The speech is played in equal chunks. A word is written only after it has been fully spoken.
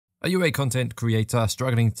Are you a content creator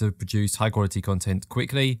struggling to produce high quality content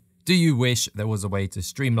quickly? Do you wish there was a way to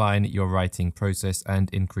streamline your writing process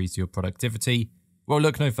and increase your productivity? Well,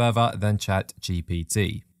 look no further than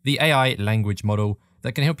ChatGPT, the AI language model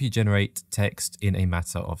that can help you generate text in a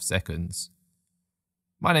matter of seconds.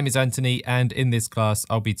 My name is Anthony, and in this class,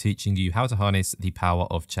 I'll be teaching you how to harness the power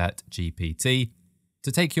of ChatGPT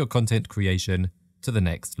to take your content creation to the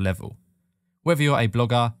next level. Whether you're a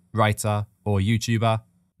blogger, writer, or YouTuber,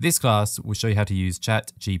 this class will show you how to use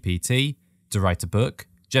ChatGPT to write a book,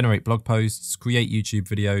 generate blog posts, create YouTube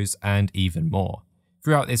videos, and even more.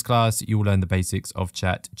 Throughout this class, you will learn the basics of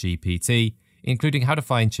ChatGPT, including how to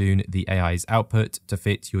fine-tune the AI's output to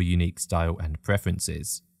fit your unique style and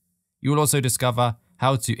preferences. You will also discover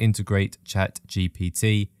how to integrate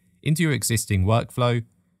ChatGPT into your existing workflow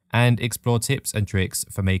and explore tips and tricks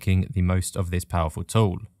for making the most of this powerful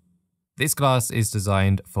tool. This class is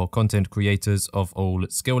designed for content creators of all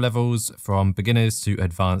skill levels, from beginners to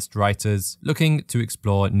advanced writers looking to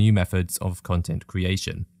explore new methods of content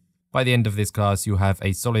creation. By the end of this class, you'll have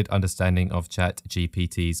a solid understanding of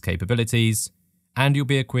ChatGPT's capabilities, and you'll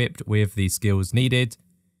be equipped with the skills needed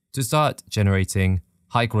to start generating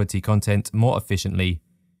high-quality content more efficiently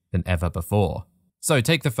than ever before. So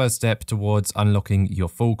take the first step towards unlocking your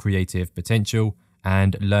full creative potential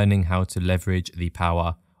and learning how to leverage the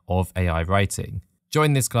power of AI writing.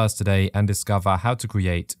 Join this class today and discover how to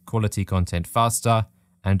create quality content faster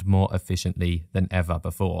and more efficiently than ever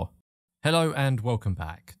before. Hello and welcome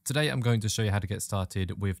back. Today I'm going to show you how to get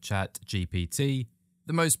started with ChatGPT,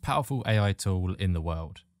 the most powerful AI tool in the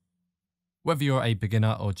world. Whether you're a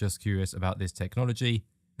beginner or just curious about this technology,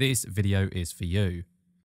 this video is for you.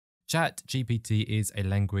 ChatGPT is a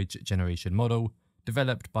language generation model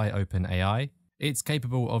developed by OpenAI. It's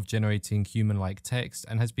capable of generating human-like text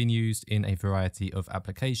and has been used in a variety of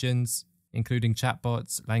applications, including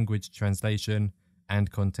chatbots, language translation, and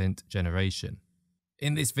content generation.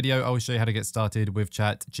 In this video, I will show you how to get started with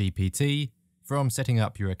ChatGPT, from setting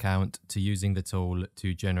up your account to using the tool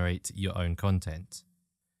to generate your own content.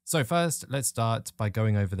 So first, let's start by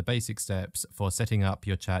going over the basic steps for setting up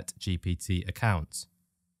your ChatGPT account.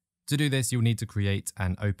 To do this, you'll need to create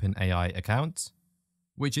an OpenAI account,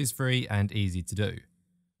 which is free and easy to do.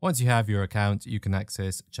 Once you have your account, you can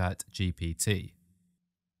access ChatGPT.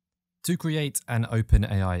 To create an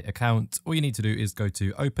OpenAI account, all you need to do is go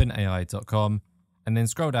to openai.com and then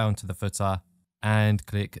scroll down to the footer and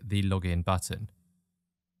click the login button.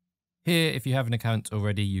 Here, if you have an account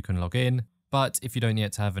already, you can log in, but if you don't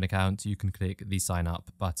yet have an account, you can click the sign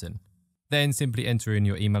up button. Then simply enter in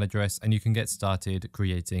your email address and you can get started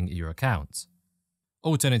creating your account.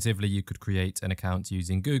 Alternatively, you could create an account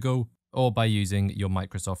using Google or by using your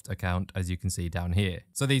Microsoft account, as you can see down here.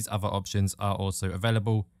 So these other options are also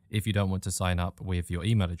available if you don't want to sign up with your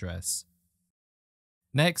email address.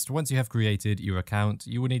 Next, once you have created your account,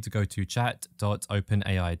 you will need to go to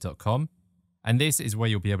chat.openai.com, and this is where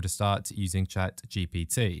you'll be able to start using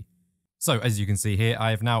ChatGPT. So as you can see here, I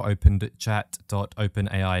have now opened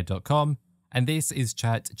chat.openai.com, and this is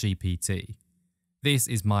ChatGPT. This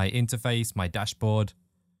is my interface, my dashboard,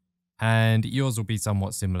 and yours will be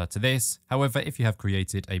somewhat similar to this. However, if you have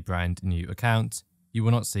created a brand new account, you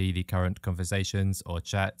will not see the current conversations or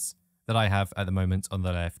chats that I have at the moment on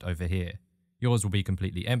the left over here. Yours will be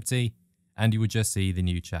completely empty, and you will just see the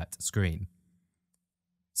new chat screen.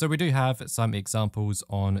 So we do have some examples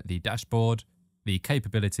on the dashboard, the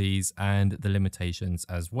capabilities, and the limitations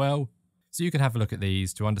as well. So you can have a look at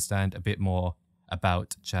these to understand a bit more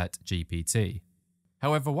about ChatGPT.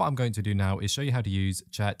 However, what I'm going to do now is show you how to use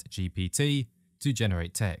ChatGPT to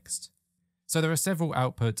generate text. So there are several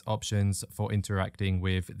output options for interacting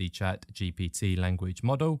with the ChatGPT language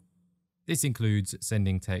model. This includes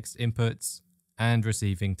sending text inputs and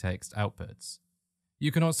receiving text outputs.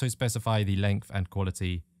 You can also specify the length and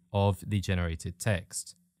quality of the generated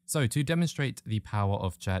text. So to demonstrate the power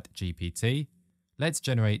of ChatGPT, let's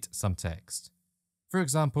generate some text. For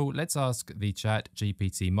example, let's ask the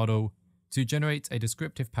ChatGPT model to generate a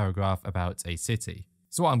descriptive paragraph about a city.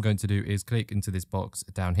 So what I'm going to do is click into this box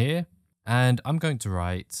down here, and I'm going to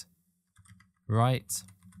write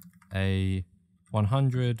a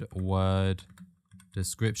 100-word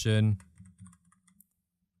description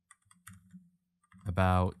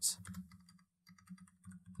about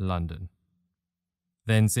London.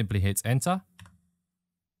 Then simply hit enter.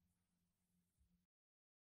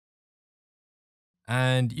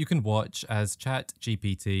 And you can watch as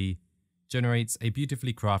ChatGPT generates a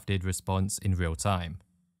beautifully crafted response in real time.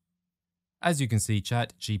 As you can see,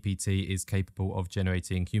 ChatGPT is capable of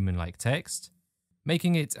generating human-like text,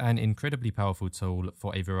 making it an incredibly powerful tool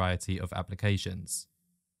for a variety of applications.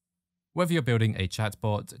 Whether you're building a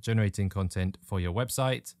chatbot, generating content for your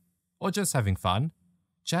website, or just having fun,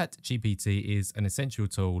 ChatGPT is an essential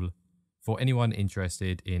tool for anyone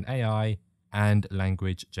interested in AI and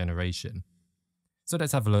language generation. So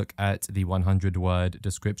let's have a look at the 100-word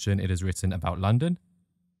description it has written about London.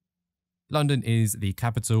 London is the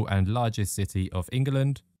capital and largest city of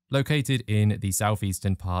England, located in the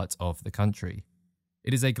southeastern part of the country.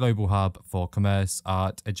 It is a global hub for commerce,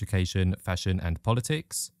 art, education, fashion, and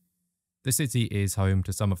politics. The city is home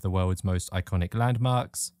to some of the world's most iconic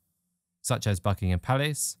landmarks, such as Buckingham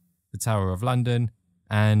Palace, the Tower of London,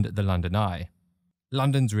 and the London Eye.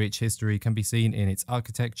 London's rich history can be seen in its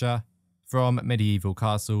architecture, from medieval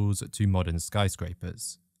castles to modern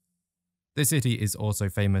skyscrapers. The city is also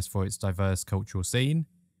famous for its diverse cultural scene,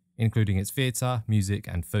 including its theatre, music,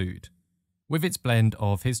 and food. With its blend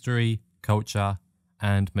of history, culture,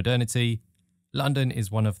 and modernity, London is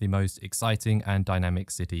one of the most exciting and dynamic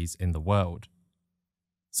cities in the world.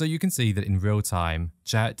 So you can see that in real time,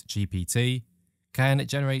 ChatGPT can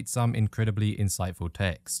generate some incredibly insightful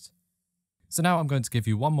text. So now I'm going to give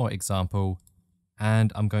you one more example,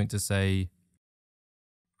 and I'm going to say,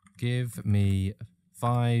 give me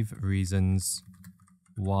 5 reasons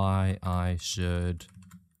why I should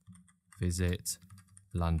visit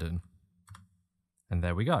London. And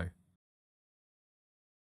there we go.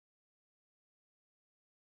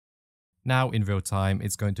 Now in real time,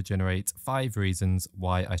 it's going to generate 5 reasons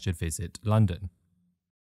why I should visit London.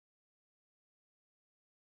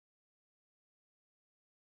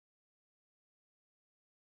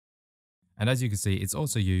 And as you can see, it's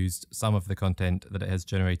also used some of the content that it has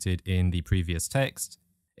generated in the previous text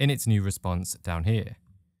in its new response down here.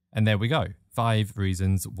 And there we go, 5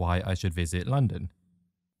 reasons why I should visit London.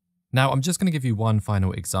 Now I'm just going to give you one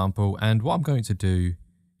final example, and what I'm going to do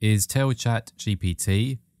is tell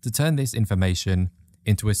ChatGPT to turn this information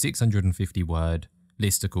into a 650-word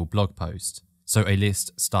listicle blog post. So a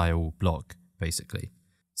list style blog, basically.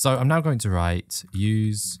 So I'm now going to write,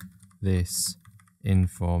 use this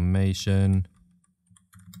information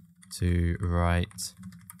to write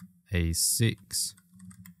a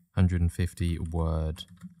 650-word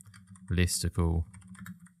listicle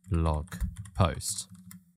blog post.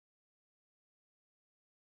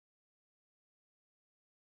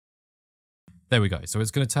 There we go. So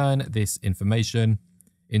it's going to turn this information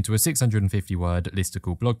into a 650-word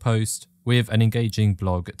listicle blog post with an engaging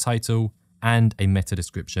blog title and a meta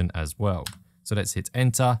description as well. So let's hit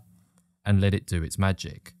enter and let it do its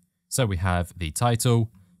magic. So we have the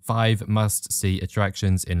title, 5 must-see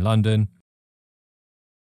attractions in London.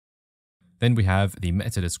 Then we have the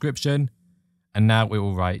meta description, and now it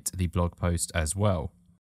will write the blog post as well.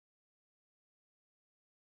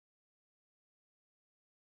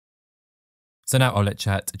 So now I'll let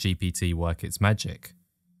ChatGPT work its magic.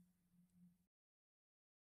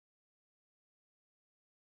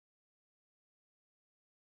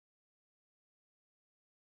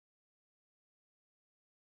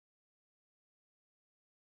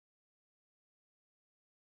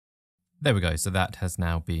 There we go, so that has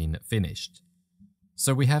now been finished.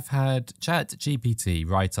 So we have had ChatGPT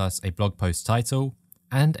write us a blog post title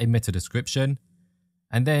and a meta description,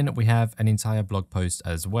 and then we have an entire blog post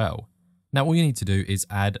as well. Now all you need to do is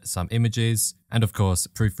add some images and of course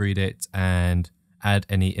proofread it and add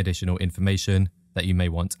any additional information that you may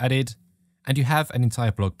want added, and you have an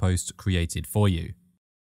entire blog post created for you.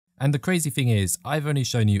 And the crazy thing is, I've only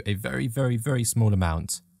shown you a very small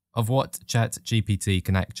amount of what ChatGPT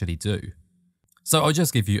can actually do. So I'll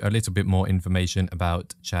just give you a little bit more information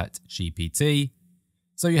about ChatGPT.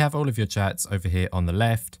 So you have all of your chats over here on the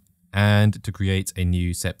left, and to create a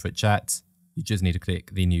new separate chat, you just need to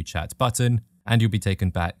click the new chat button and you'll be taken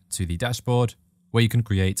back to the dashboard where you can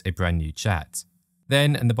create a brand new chat.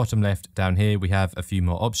 Then in the bottom left down here, we have a few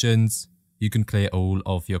more options. You can clear all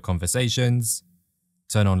of your conversations,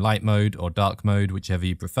 turn on light mode or dark mode, whichever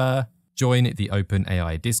you prefer, join the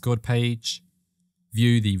OpenAI Discord page,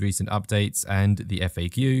 view the recent updates and the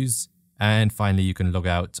FAQs, and finally you can log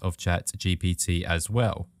out of ChatGPT as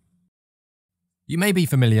well. You may be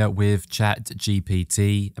familiar with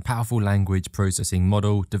ChatGPT, a powerful language processing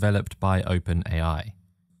model developed by OpenAI.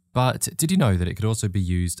 But did you know that it could also be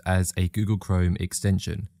used as a Google Chrome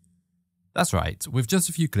extension? That's right, with just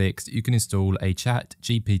a few clicks you can install a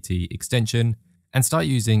ChatGPT extension and start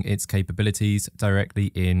using its capabilities directly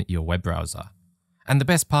in your web browser. And the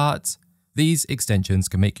best part? These extensions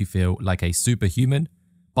can make you feel like a superhuman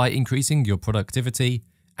by increasing your productivity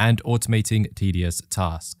and automating tedious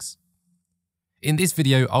tasks. In this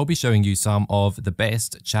video, I'll be showing you some of the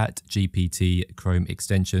best ChatGPT Chrome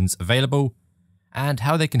extensions available, and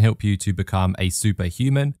how they can help you to become a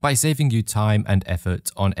superhuman by saving you time and effort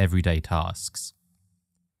on everyday tasks.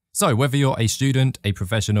 So whether you're a student, a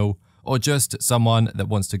professional, or just someone that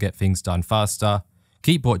wants to get things done faster,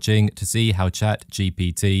 keep watching to see how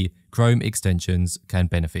ChatGPT Chrome extensions can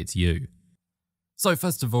benefit you. So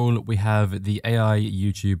first of all, we have the AI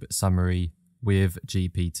YouTube summary with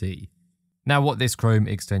GPT. Now what this Chrome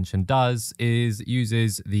extension does is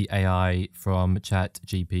uses the AI from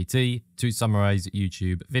ChatGPT to summarize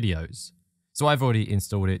YouTube videos. So I've already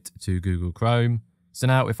installed it to Google Chrome. So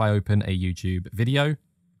now if I open a YouTube video,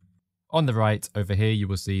 on the right over here you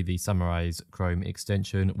will see the Summarize Chrome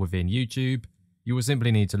extension within YouTube. You will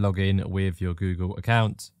simply need to log in with your Google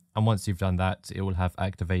account, and once you've done that, it will have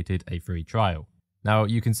activated a free trial. Now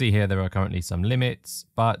you can see here there are currently some limits,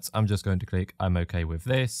 but I'm just going to click I'm okay with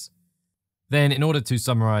this. Then in order to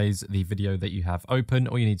summarize the video that you have open,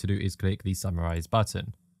 all you need to do is click the Summarize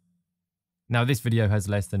button. Now this video has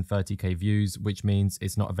less than 30k views, which means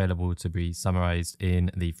it's not available to be summarized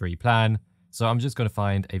in the free plan. So I'm just going to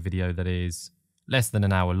find a video that is less than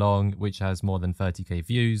an hour long, which has more than 30k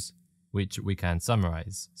views, which we can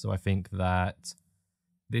summarize. So I think that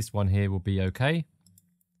this one here will be okay.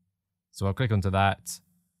 So I'll click onto that,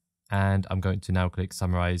 and I'm going to now click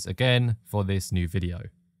Summarize again for this new video.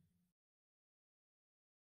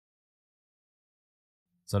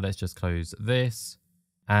 So let's just close this,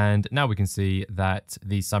 and now we can see that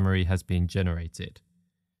the summary has been generated.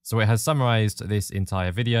 So it has summarized this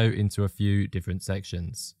entire video into a few different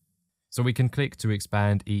sections. So we can click to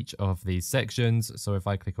expand each of these sections. So if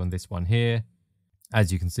I click on this one here,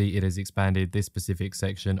 as you can see, it has expanded this specific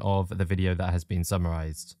section of the video that has been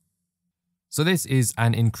summarized. So this is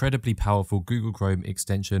an incredibly powerful Google Chrome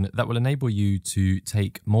extension that will enable you to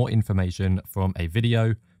take more information from a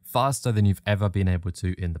video faster than you've ever been able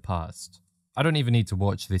to in the past. I don't even need to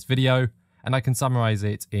watch this video, and I can summarize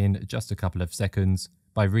it in just a couple of seconds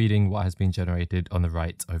by reading what has been generated on the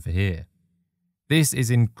right over here. This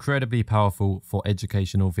is incredibly powerful for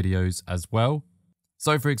educational videos as well.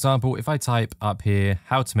 So for example, if I type up here,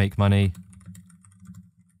 how to make money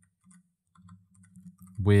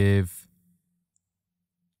with,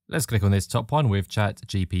 let's click on this top one with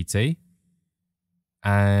ChatGPT.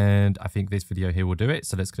 And I think this video here will do it.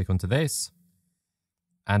 So let's click onto this,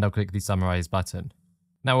 and I'll click the Summarize button.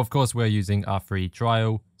 Now, of course, we're using our free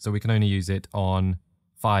trial, so we can only use it on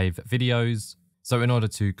 5 videos. So in order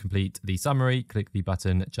to complete the summary, click the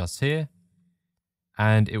button just here,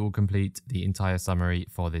 and it will complete the entire summary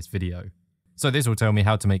for this video. So this will tell me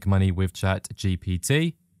how to make money with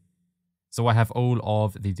ChatGPT. So I have all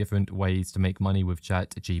of the different ways to make money with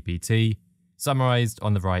ChatGPT summarized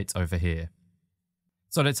on the right over here.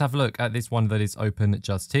 So let's have a look at this one that is open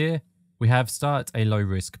just here. We have start a low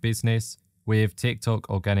risk business with TikTok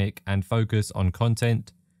organic and focus on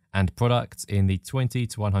content and products in the $20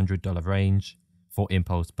 to $100 range for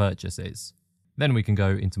impulse purchases. Then we can go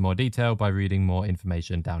into more detail by reading more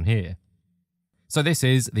information down here. So this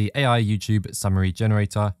is the AI YouTube summary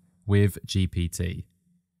generator with GPT.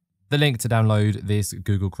 The link to download this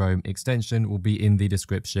Google Chrome extension will be in the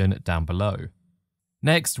description down below.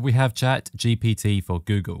 Next, we have ChatGPT for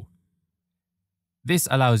Google. This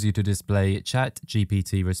allows you to display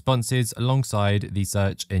ChatGPT responses alongside the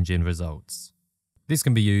search engine results. This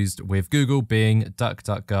can be used with Google, Bing,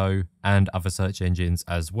 DuckDuckGo, and other search engines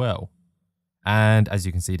as well. And as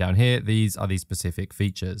you can see down here, these are the specific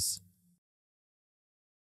features.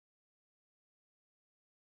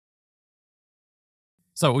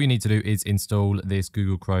 So all you need to do is install this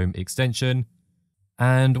Google Chrome extension.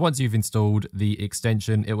 And once you've installed the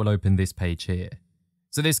extension, it will open this page here.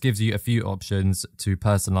 So this gives you a few options to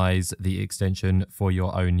personalize the extension for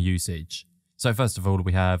your own usage. So first of all,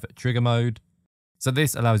 we have trigger mode. So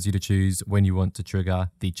this allows you to choose when you want to trigger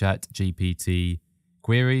the ChatGPT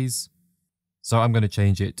queries. So I'm going to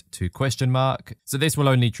change it to question mark. So this will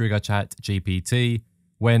only trigger ChatGPT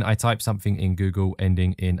when I type something in Google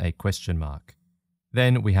ending in a question mark.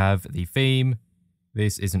 Then we have the theme.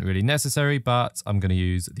 This isn't really necessary, but I'm going to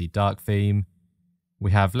use the dark theme.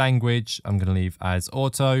 We have language. I'm going to leave as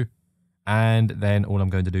auto. And then all I'm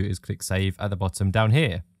going to do is click save at the bottom down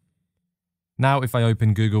here. Now, if I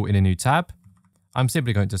open Google in a new tab, I'm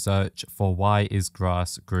simply going to search for why is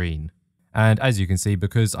grass green? And as you can see,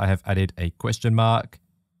 because I have added a question mark,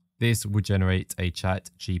 this will generate a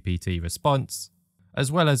ChatGPT response,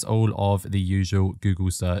 as well as all of the usual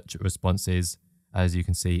Google search responses, as you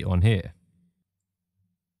can see on here.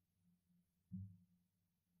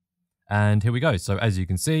 And here we go. So as you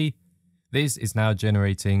can see, this is now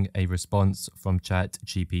generating a response from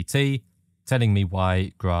ChatGPT telling me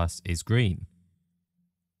why grass is green.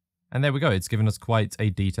 And there we go, it's given us quite a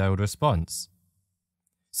detailed response.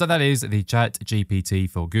 So that is the ChatGPT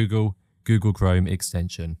for Google Chrome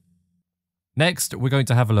extension. Next, we're going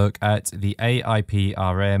to have a look at the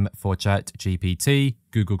AIPRM for ChatGPT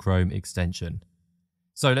Google Chrome extension.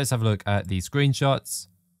 So let's have a look at the screenshots.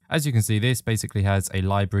 As you can see, this basically has a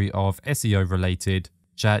library of SEO-related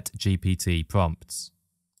ChatGPT prompts.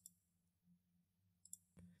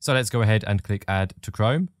 So let's go ahead and click Add to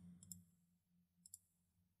Chrome.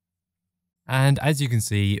 And as you can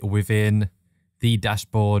see within the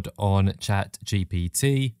dashboard on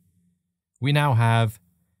ChatGPT, we now have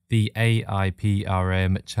the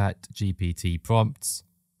AIPRM ChatGPT prompts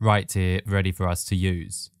right here ready for us to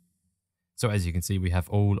use. So as you can see, we have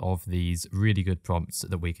all of these really good prompts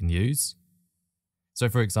that we can use. So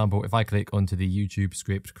for example, if I click onto the YouTube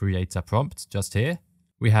script creator prompt just here,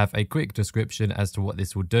 we have a quick description as to what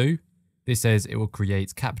this will do. This says it will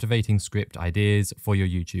create captivating script ideas for your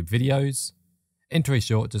YouTube videos. Enter a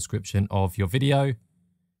short description of your video.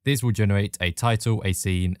 This will generate a title, a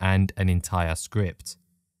scene, and an entire script.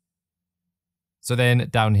 So then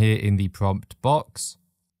down here in the prompt box,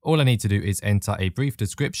 all I need to do is enter a brief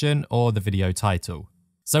description or the video title.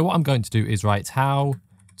 So what I'm going to do is write how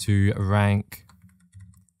to rank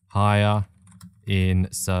higher in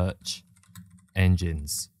search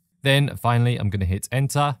engines. Then finally, I'm going to hit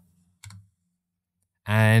enter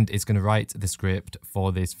and it's going to write the script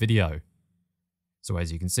for this video. So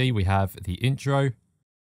as you can see, we have the intro.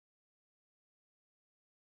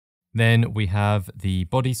 Then we have the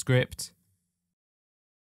body script.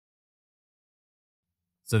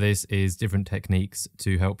 So this is different techniques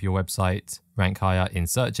to help your website rank higher in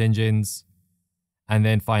search engines. And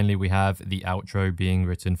then finally, we have the outro being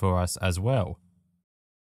written for us as well.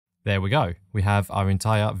 There we go. We have our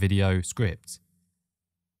entire video script.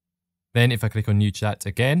 Then if I click on New Chat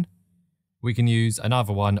again, we can use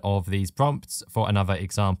another one of these prompts for another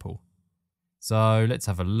example. So let's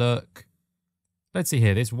have a look. Let's see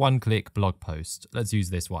here, this one-click blog post. Let's use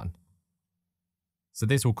this one. So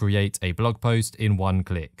this will create a blog post in one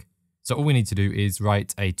click. So all we need to do is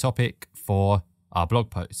write a topic for our blog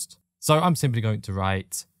post. So I'm simply going to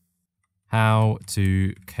write how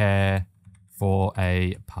to care for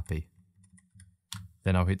a puppy.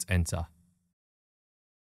 Then I'll hit enter.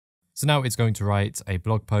 So now it's going to write a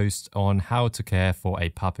blog post on how to care for a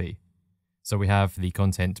puppy. So we have the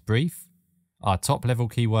content brief, our top level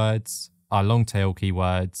keywords, our long tail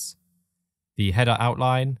keywords, the header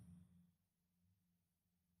outline,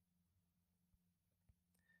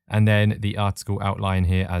 and then the article outline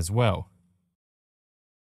here as well.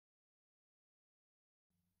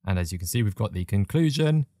 And as you can see, we've got the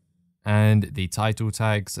conclusion and the title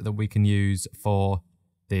tags that we can use for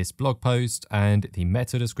this blog post, and the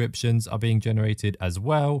meta descriptions are being generated as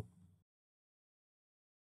well.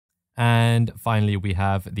 And finally, we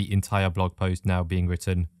have the entire blog post now being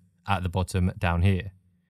written at the bottom down here.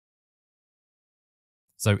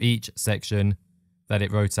 So each section that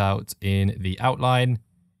it wrote out in the outline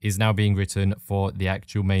is now being written for the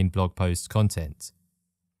actual main blog post content.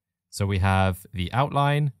 So we have the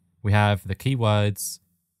outline, we have the keywords,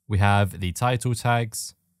 we have the title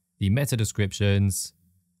tags, the meta descriptions,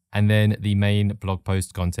 and then the main blog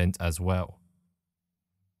post content as well.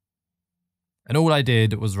 And all I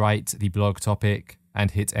did was write the blog topic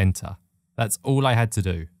and hit enter. That's all I had to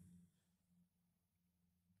do.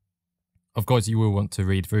 Of course, you will want to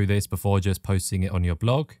read through this before just posting it on your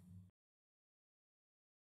blog.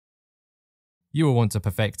 You will want to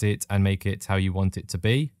perfect it and make it how you want it to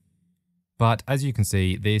be. But as you can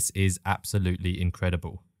see, this is absolutely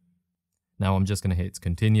incredible. Now I'm just going to hit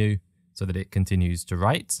continue so that it continues to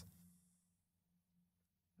write,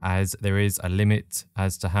 as there is a limit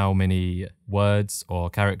as to how many words or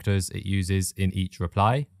characters it uses in each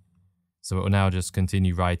reply. So it will now just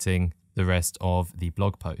continue writing the rest of the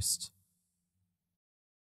blog post.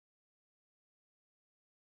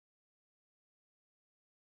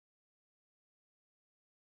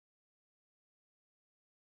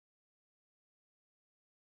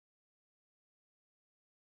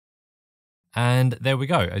 And there we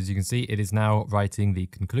go. As you can see, it is now writing the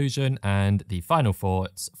conclusion and the final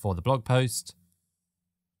thoughts for the blog post.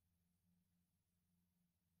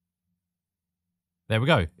 There we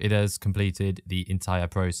go. It has completed the entire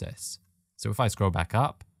process. So if I scroll back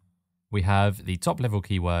up, we have the top level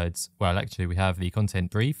keywords. Well, actually we have the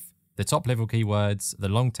content brief, the top level keywords, the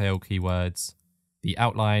long tail keywords, the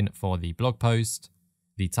outline for the blog post,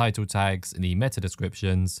 the title tags, the meta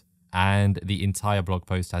descriptions, and the entire blog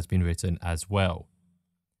post has been written as well.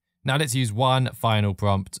 Now let's use one final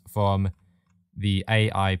prompt from the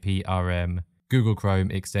AIPRM Google Chrome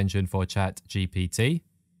extension for ChatGPT.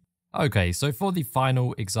 Okay, so for the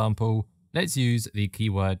final example, let's use the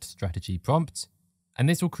keyword strategy prompt, and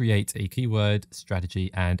this will create a keyword strategy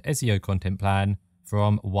and SEO content plan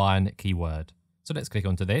from one keyword. So let's click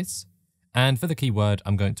onto this. And for the keyword,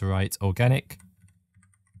 I'm going to write organic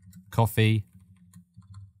coffee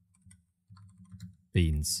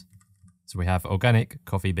beans. So we have organic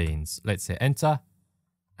coffee beans. Let's hit enter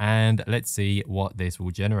and let's see what this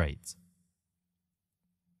will generate.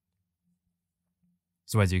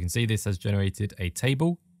 So as you can see, this has generated a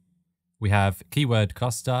table. We have keyword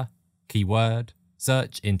cluster, keyword,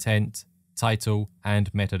 search intent, title,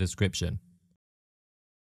 and meta description.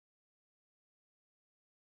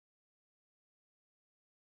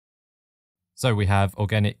 So we have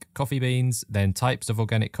organic coffee beans, then types of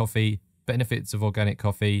organic coffee, benefits of organic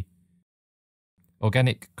coffee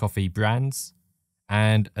brands,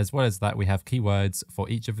 and as well as that, we have keywords for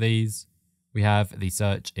each of these. We have the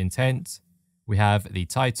search intent, we have the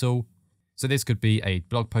title. So this could be a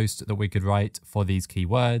blog post that we could write for these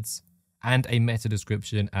keywords and a meta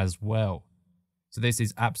description as well. So this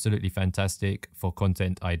is absolutely fantastic for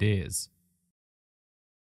content ideas.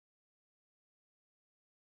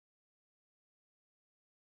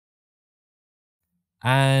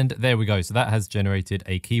 And there we go. So that has generated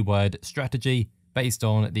a keyword strategy based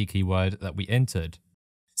on the keyword that we entered.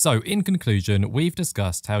 So in conclusion, we've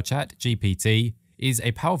discussed how ChatGPT is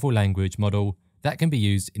a powerful language model that can be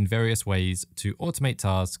used in various ways to automate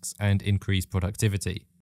tasks and increase productivity.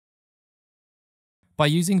 By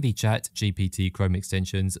using the ChatGPT Chrome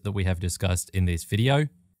extensions that we have discussed in this video,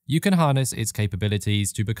 you can harness its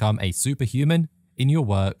capabilities to become a superhuman in your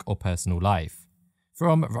work or personal life.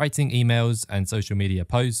 From writing emails and social media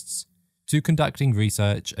posts, to conducting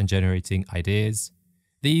research and generating ideas,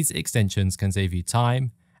 these extensions can save you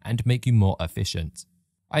time and make you more efficient.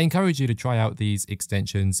 I encourage you to try out these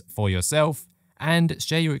extensions for yourself and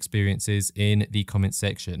share your experiences in the comments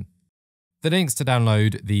section. The links to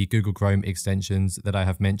download the Google Chrome extensions that I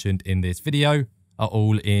have mentioned in this video are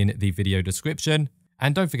all in the video description.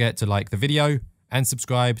 And don't forget to like the video and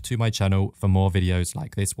subscribe to my channel for more videos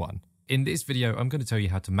like this one. In this video, I'm going to tell you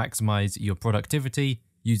how to maximize your productivity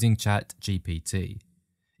using ChatGPT.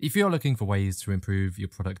 If you're looking for ways to improve your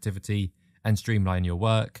productivity and streamline your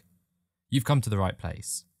work, you've come to the right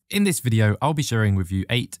place. In this video, I'll be sharing with you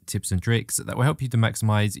 8 tips and tricks that will help you to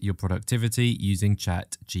maximize your productivity using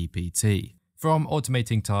ChatGPT. From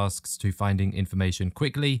automating tasks to finding information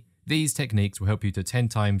quickly, these techniques will help you to 10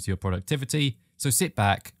 times your productivity. So sit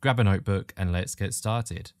back, grab a notebook, and let's get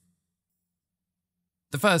started.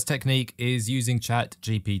 The first technique is using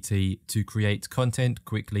ChatGPT to create content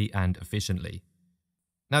quickly and efficiently.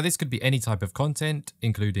 Now, this could be any type of content,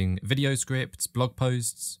 including video scripts, blog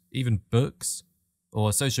posts, even books,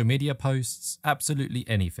 or social media posts, absolutely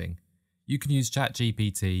anything. You can use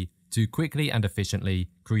ChatGPT to quickly and efficiently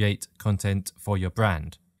create content for your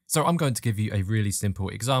brand. So I'm going to give you a really simple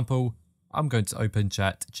example. I'm going to open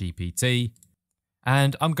ChatGPT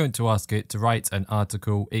and I'm going to ask it to write an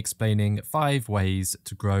article explaining 5 ways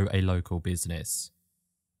to grow a local business.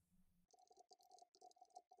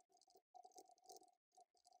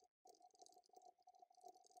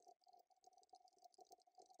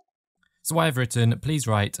 So I have written, please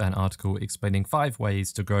write an article explaining 5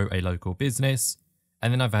 ways to grow a local business.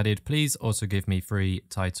 And then I've added, please also give me 3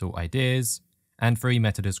 title ideas and 3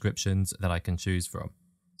 meta descriptions that I can choose from.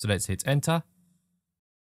 So let's hit enter.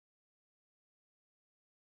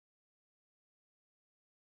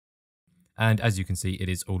 And as you can see, it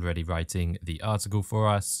is already writing the article for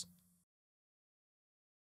us.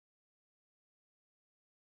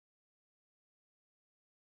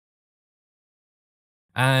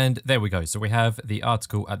 And there we go. So we have the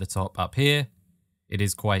article at the top up here. It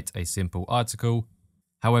is quite a simple article.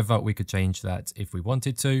 However, we could change that if we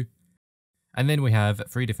wanted to. And then we have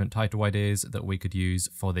 3 different title ideas that we could use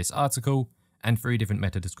for this article and 3 different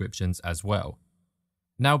meta descriptions as well.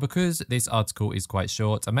 Now, because this article is quite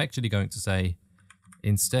short, I'm actually going to say,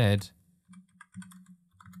 instead,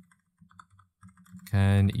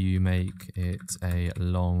 can you make it a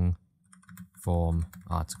long form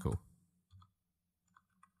article?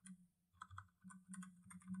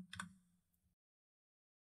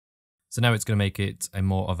 So now it's going to make it a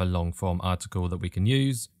more of a long form article that we can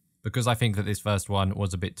use, because I think that this first one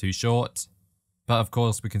was a bit too short. But of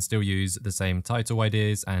course, we can still use the same title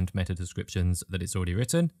ideas and meta descriptions that it's already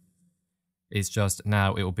written. It's just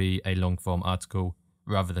now it will be a long form article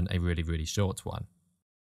rather than a really, really short one.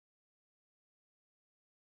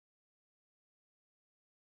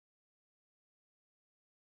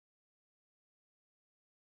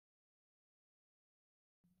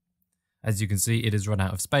 As you can see, it has run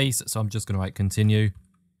out of space, so I'm just going to write continue.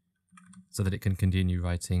 so that it can continue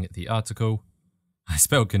writing the article. I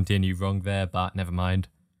spelled continue wrong there, but never mind.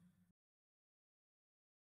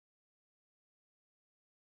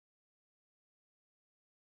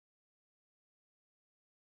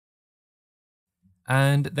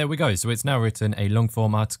 And there we go. So it's now written a long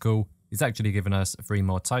form article. It's actually given us 3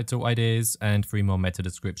 more title ideas and 3 more meta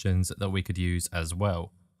descriptions that we could use as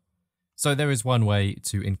well. So there is one way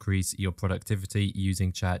to increase your productivity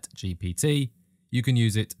using ChatGPT. You can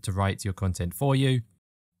use it to write your content for you.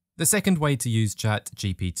 The second way to use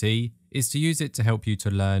ChatGPT is to use it to help you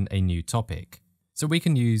to learn a new topic. So we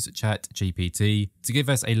can use ChatGPT to give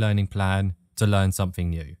us a learning plan to learn something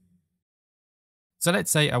new. So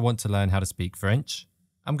let's say I want to learn how to speak French.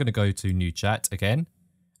 I'm going to go to New Chat again,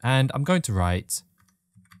 and I'm going to write,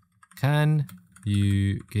 can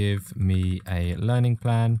you give me a learning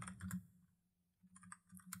plan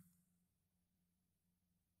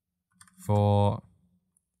for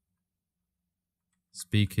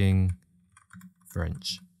speaking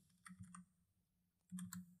French?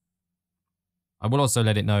 I will also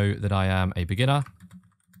let it know that I am a beginner.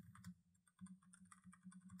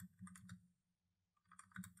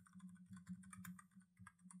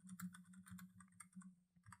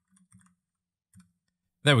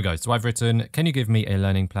 There we go. So I've written, can you give me a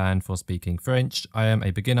learning plan for speaking French? I am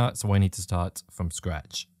a beginner, so I need to start from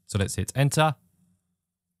scratch. So let's hit enter.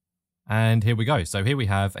 And here we go. So here we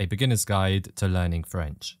have a beginner's guide to learning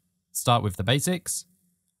French. Start with the basics.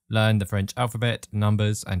 Learn the French alphabet,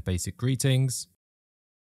 numbers, and basic greetings.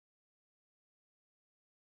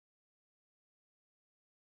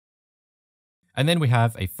 And then we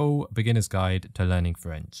have a full beginner's guide to learning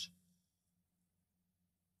French.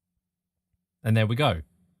 And there we go.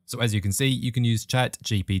 So as you can see, you can use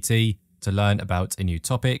ChatGPT to learn about a new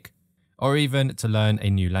topic, or even to learn a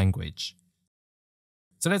new language.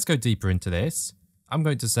 So let's go deeper into this. I'm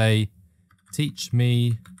going to say, teach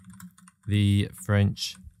me the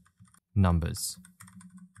French numbers.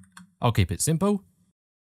 I'll keep it simple.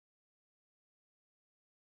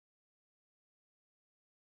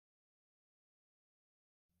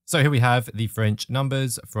 So here we have the French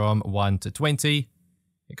numbers from 1 to 20.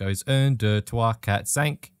 It goes 1, 2, 3, 4,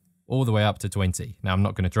 5, all the way up to 20. Now I'm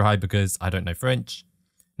not going to try because I don't know French.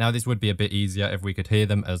 Now this would be a bit easier if we could hear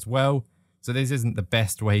them as well. So this isn't the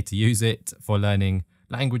best way to use it for learning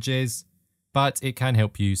languages, but it can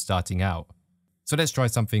help you starting out. So let's try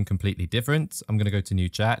something completely different. I'm going to go to New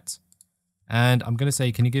Chat and I'm going to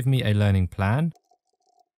say, can you give me a learning plan?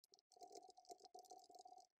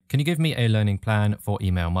 Can you give me a learning plan for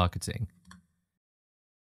email marketing?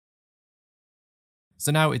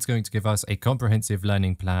 So now it's going to give us a comprehensive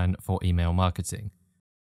learning plan for email marketing.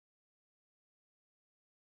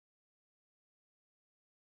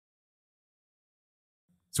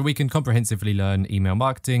 So we can comprehensively learn email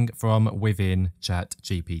marketing from within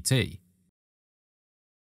ChatGPT.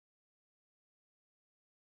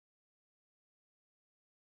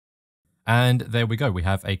 And there we go. We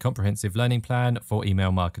have a comprehensive learning plan for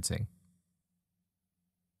email marketing.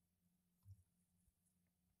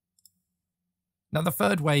 Now, the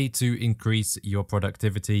third way to increase your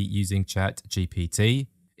productivity using ChatGPT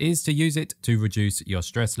is to use it to reduce your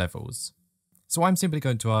stress levels. So I'm simply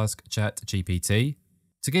going to ask ChatGPT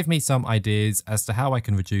to give me some ideas as to how I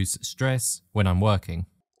can reduce stress when I'm working.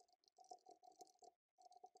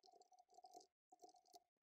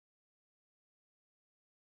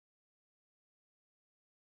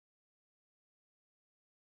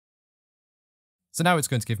 So now it's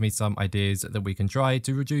going to give me some ideas that we can try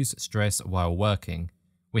to reduce stress while working.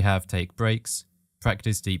 We have take breaks,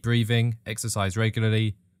 practice deep breathing, exercise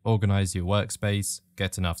regularly, organize your workspace,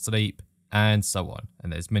 get enough sleep, and so on.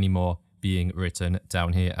 And there's many more being written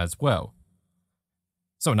down here as well.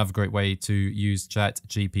 So another great way to use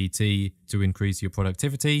ChatGPT to increase your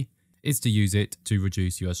productivity is to use it to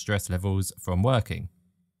reduce your stress levels from working.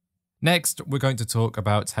 Next, we're going to talk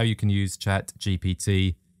about how you can use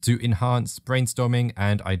ChatGPT to enhance brainstorming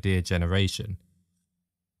and idea generation.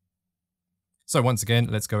 So once again,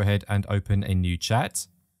 let's go ahead and open a new chat.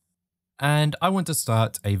 And I want to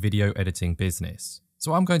start a video editing business.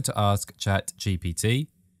 So I'm going to ask ChatGPT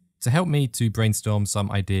to help me to brainstorm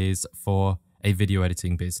some ideas for a video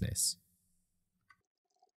editing business.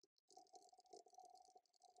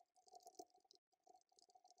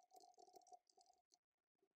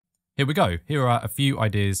 Here we go. Here are a few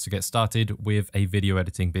ideas to get started with a video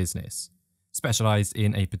editing business. Specialize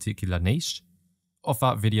in a particular niche,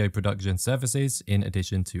 offer video production services in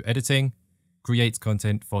addition to editing, create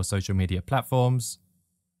content for social media platforms,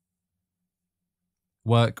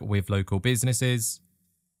 work with local businesses,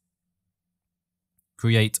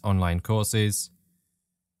 create online courses,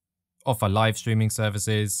 offer live streaming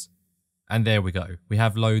services, and there we go. We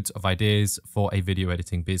have loads of ideas for a video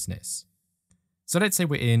editing business. So let's say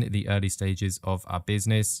we're in the early stages of our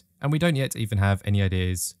business and we don't yet even have any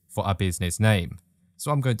ideas for our business name.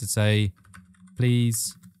 So I'm going to say,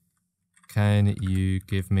 please, can you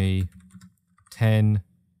give me 10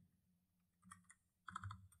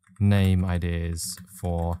 name ideas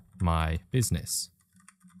for my business?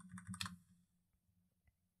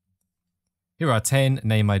 Here are 10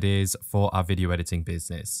 name ideas for our video editing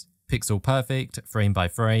business. Pixel Perfect, Frame by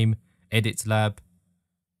Frame, Edit Lab,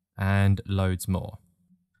 and loads more.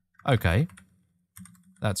 Okay,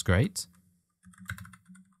 that's great.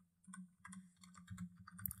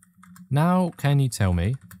 Now, can you tell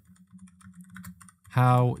me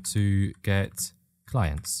how to get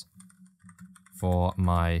clients for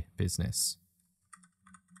my business?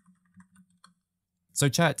 So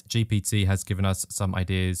ChatGPT has given us some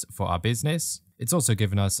ideas for our business. It's also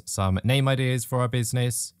given us some name ideas for our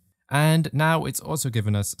business. And now it's also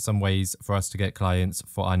given us some ways for us to get clients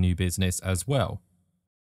for our new business as well.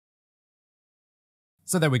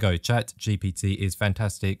 So there we go, ChatGPT is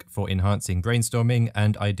fantastic for enhancing brainstorming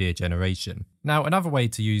and idea generation. Now, another way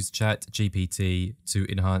to use ChatGPT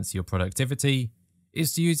to enhance your productivity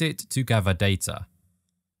is to use it to gather data.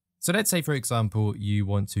 So let's say, for example, you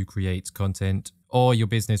want to create content or your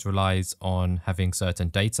business relies on having certain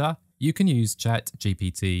data. You can use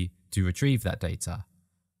ChatGPT to retrieve that data.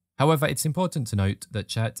 However, it's important to note that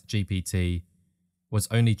ChatGPT was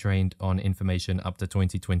only trained on information up to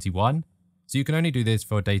 2021, so you can only do this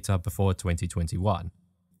for data before 2021.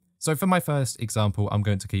 So for my first example, I'm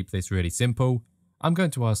going to keep this really simple. I'm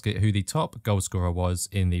going to ask it who the top goal scorer was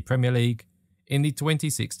in the Premier League in the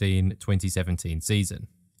 2016-2017 season.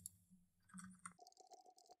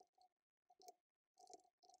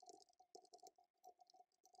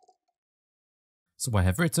 So I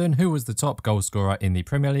have written who was the top goal scorer in the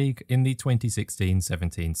Premier League in the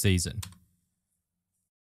 2016-17 season.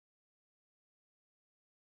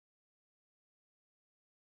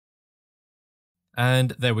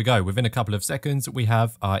 And there we go. Within a couple of seconds, we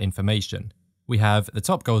have our information. We have the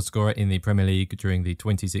top goal scorer in the Premier League during the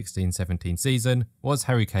 2016-17 season was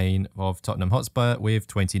Harry Kane of Tottenham Hotspur with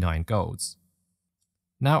 29 goals.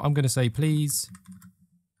 Now I'm going to say, please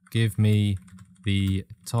give me the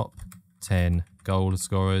top 10 goal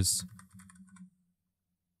scorers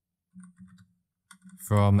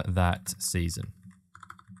from that season.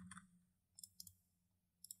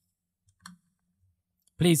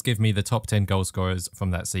 Please give me the top 10 goal scorers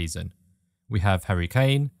from that season. We have Harry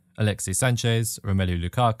Kane, Alexis Sanchez, Romelu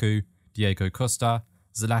Lukaku, Diego Costa,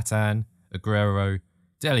 Zlatan, Aguero,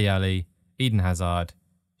 Dele Alli, Eden Hazard,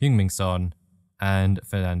 Heung-min Son, and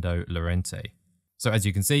Fernando Llorente. So as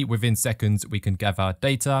you can see, within seconds we can gather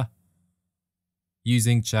data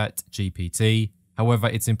using ChatGPT. However,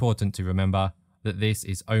 it's important to remember that this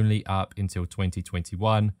is only up until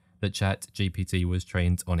 2021 that ChatGPT was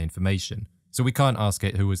trained on information. So we can't ask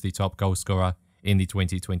it who was the top goal scorer in the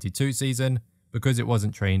 2022 season because it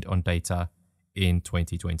wasn't trained on data in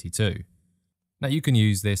 2022. Now you can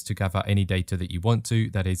use this to gather any data that you want to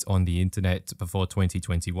that is on the internet before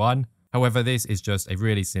 2021. However, this is just a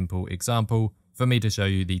really simple example for me to show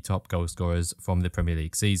you the top goal scorers from the Premier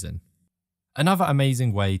League season. Another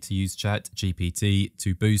amazing way to use ChatGPT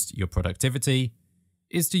to boost your productivity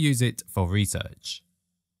is to use it for research.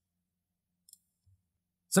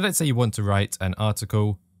 So let's say you want to write an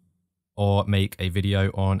article or make a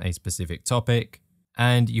video on a specific topic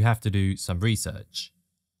and you have to do some research.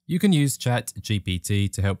 You can use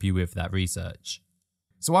ChatGPT to help you with that research.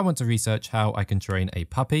 So I want to research how I can train a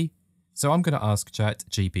puppy. So I'm going to ask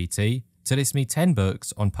ChatGPT to list me 10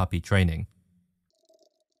 books on puppy training.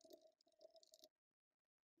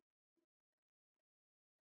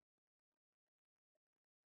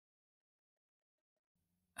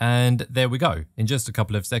 And there we go. In just a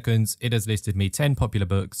couple of seconds, it has listed me 10 popular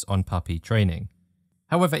books on puppy training.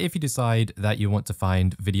 However, if you decide that you want to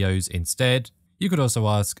find videos instead, you could also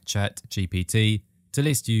ask ChatGPT to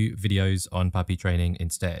list you videos on puppy training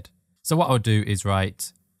instead. So what I'll do is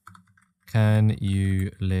write, can you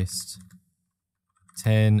list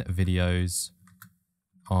 10 videos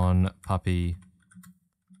on puppy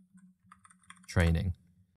training?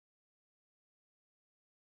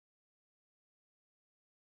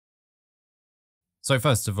 So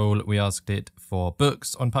first of all, we asked it for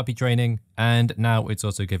books on puppy training, and now it's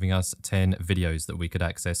also giving us 10 videos that we could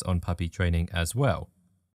access on puppy training as well.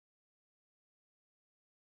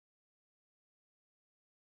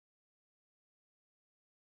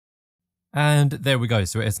 And there we go.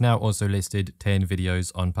 So it has now also listed 10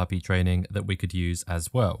 videos on puppy training that we could use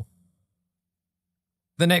as well.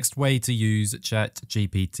 The next way to use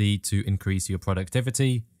ChatGPT to increase your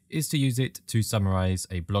productivity is to use it to summarize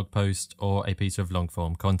a blog post or a piece of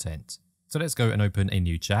long-form content. So let's go and open a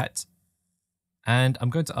new chat. And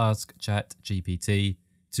I'm going to ask ChatGPT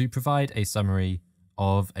to provide a summary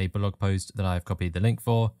of a blog post that I've copied the link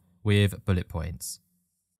for with bullet points.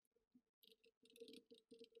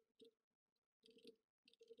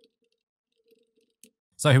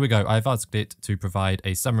 So here we go. I've asked it to provide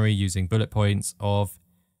a summary using bullet points of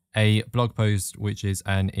a blog post, which is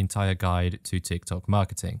an entire guide to TikTok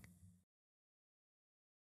marketing.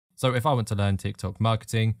 So if I want to learn TikTok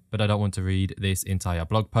marketing, but I don't want to read this entire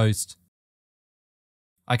blog post,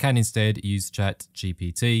 I can instead use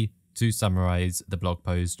ChatGPT to summarize the blog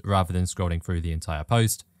post rather than scrolling through the entire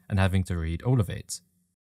post and having to read all of it.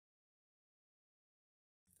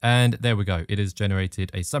 And there we go. It has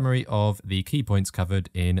generated a summary of the key points covered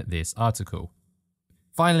in this article.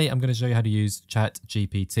 Finally, I'm going to show you how to use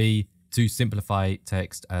ChatGPT to simplify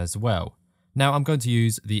text as well. Now, I'm going to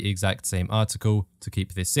use the exact same article to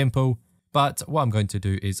keep this simple, but what I'm going to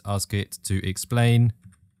do is ask it to explain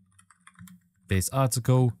this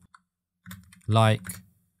article like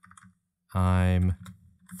I'm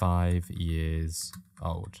 5 years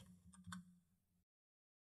old.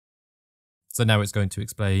 So now it's going to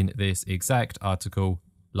explain this exact article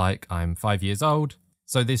like I'm 5 years old.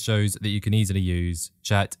 So this shows that you can easily use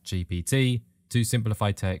ChatGPT to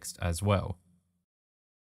simplify text as well.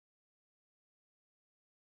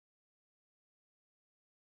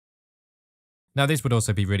 Now this would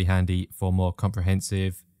also be really handy for more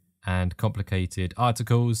comprehensive and complicated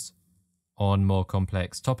articles on more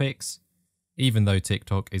complex topics. Even though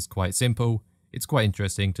TikTok is quite simple, it's quite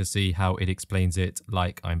interesting to see how it explains it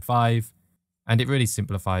like I'm 5, and it really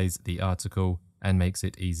simplifies the article and makes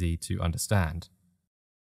it easy to understand.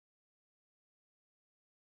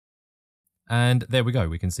 And there we go,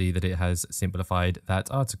 we can see that it has simplified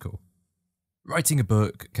that article. Writing a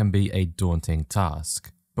book can be a daunting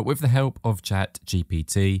task, but with the help of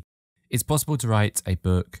ChatGPT, it's possible to write a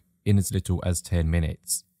book in as little as 10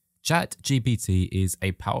 minutes. ChatGPT is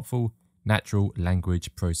a powerful natural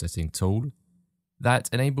language processing tool that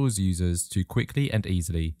enables users to quickly and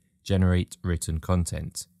easily generate written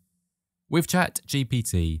content. With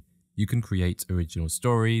ChatGPT, you can create original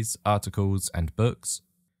stories, articles, and books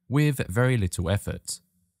with very little effort.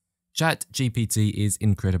 ChatGPT is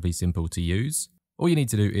incredibly simple to use. All you need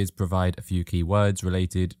to do is provide a few keywords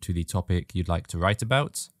related to the topic you'd like to write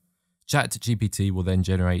about. ChatGPT will then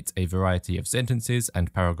generate a variety of sentences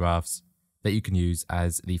and paragraphs that you can use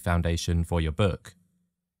as the foundation for your book.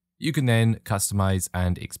 You can then customize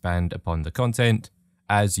and expand upon the content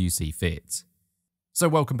as you see fit. So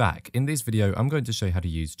welcome back. In this video, I'm going to show you how to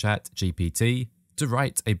use ChatGPT to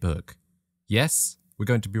write a book. Yes, we're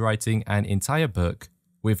going to be writing an entire book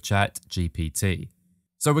with ChatGPT.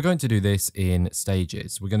 So we're going to do this in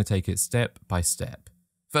stages. We're going to take it step by step.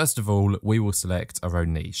 First of all, we will select our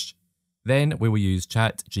own niche. Then we will use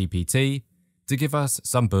ChatGPT to give us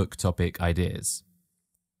some book topic ideas.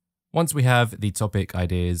 Once we have the topic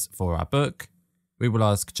ideas for our book, we will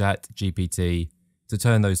ask ChatGPT to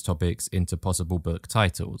turn those topics into possible book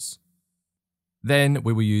titles. Then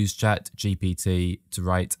we will use ChatGPT to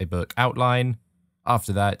write a book outline.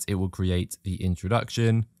 After that, it will create the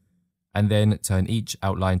introduction and then turn each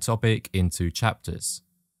outline topic into chapters.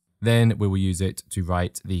 Then we will use it to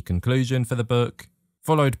write the conclusion for the book,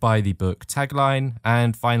 followed by the book tagline,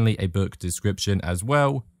 and finally a book description as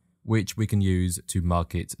well, which we can use to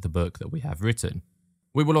market the book that we have written.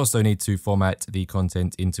 We will also need to format the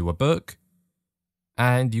content into a book,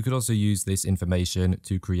 and you could also use this information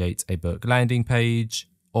to create a book landing page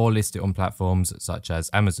or list it on platforms such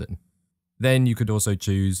as Amazon. Then you could also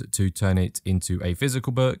choose to turn it into a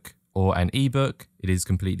physical book or an ebook. It is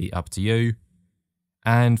completely up to you.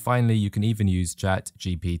 And finally, you can even use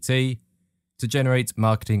ChatGPT to generate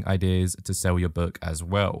marketing ideas to sell your book as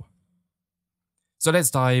well. So let's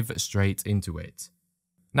dive straight into it.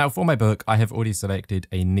 Now for my book, I have already selected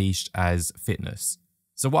a niche as fitness.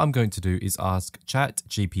 So what I'm going to do is ask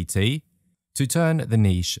ChatGPT to turn the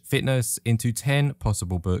niche fitness into 10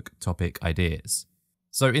 possible book topic ideas.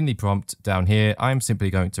 So in the prompt down here, I'm simply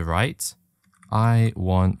going to write, I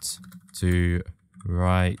want to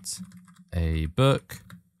write a book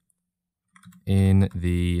in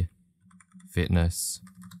the fitness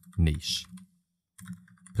niche.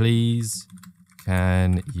 Please,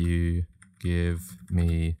 can you give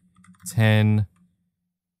me 10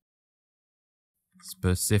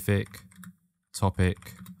 specific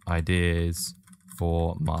topic ideas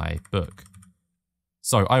for my book?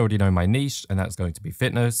 So I already know my niche, and that's going to be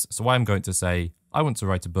fitness. So I'm going to say, I want to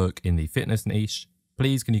write a book in the fitness niche.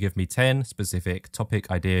 please can you give me 10 specific topic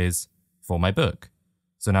ideas for my book?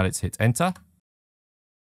 So now let's hit enter.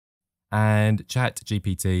 And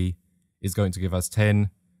ChatGPT is going to give us 10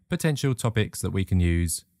 potential topics that we can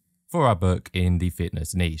use for our book in the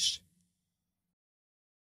fitness niche.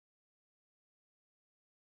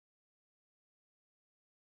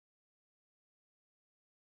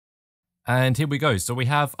 And here we go. So we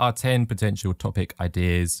have our 10 potential topic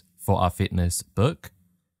ideas for our fitness book.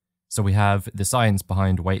 So we have the science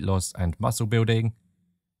behind weight loss and muscle building,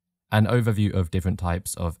 an overview of different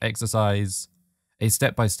types of exercise, a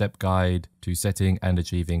step-by-step guide to setting and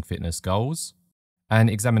achieving fitness goals, an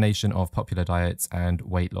examination of popular diets and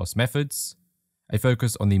weight loss methods, a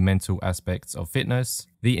focus on the mental aspects of fitness,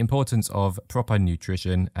 the importance of proper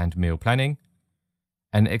nutrition and meal planning,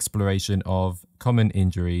 an exploration of common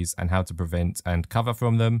injuries and how to prevent and recover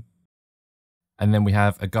from them. And then we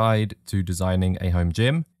have a guide to designing a home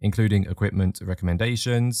gym, including equipment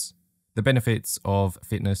recommendations, the benefits of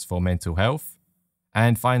fitness for mental health,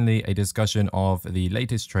 and finally a discussion of the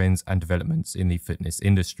latest trends and developments in the fitness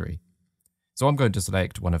industry. So I'm going to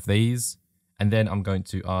select one of these, and then I'm going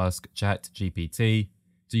to ask ChatGPT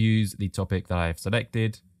to use the topic that I have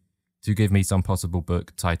selected to give me some possible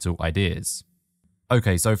book title ideas.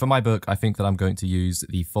 Okay, so for my book, I think that I'm going to use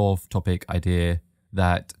the fourth topic idea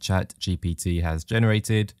that ChatGPT has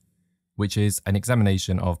generated, which is an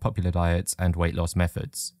examination of popular diets and weight loss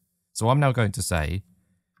methods. So I'm now going to say,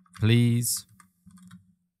 please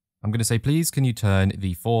can you turn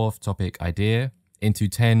the fourth topic idea into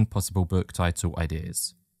 10 possible book title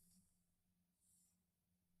ideas?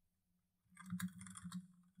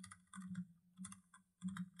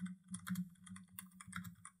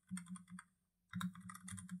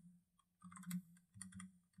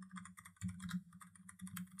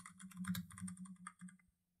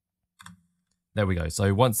 There we go.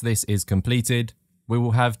 So once this is completed, we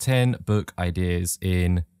will have 10 book ideas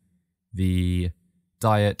in the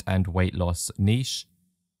diet and weight loss niche.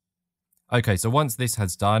 Okay, so once this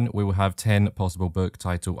has done, we will have 10 possible book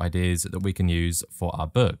title ideas that we can use for our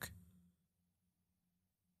book.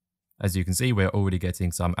 As you can see, we're already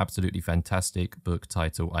getting some absolutely fantastic book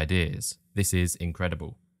title ideas. This is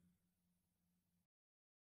incredible.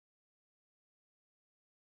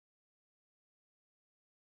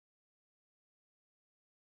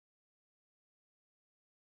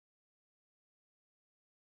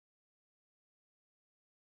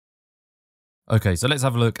 Okay, so let's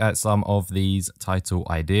have a look at some of these title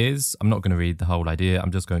ideas. I'm not going to read the whole idea.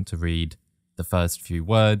 I'm just going to read the first few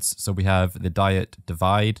words. So we have the diet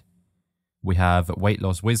divide. We have weight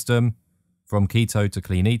loss wisdom, from keto to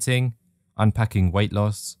clean eating, unpacking weight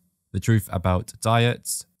loss, the truth about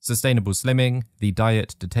diets, sustainable slimming, the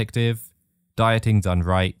diet detective, dieting done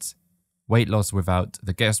right, weight loss without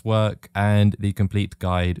the guesswork, and the complete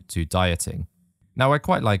guide to dieting. Now, I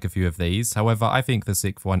quite like a few of these. However, I think the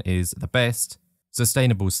sixth one is the best.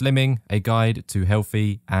 Sustainable Slimming, a guide to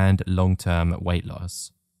healthy and long-term weight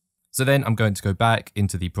loss. So then I'm going to go back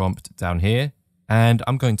into the prompt down here, and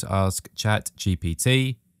I'm going to ask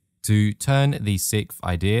ChatGPT to turn the sixth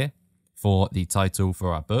idea for the title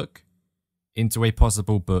for our book into a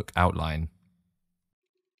possible book outline.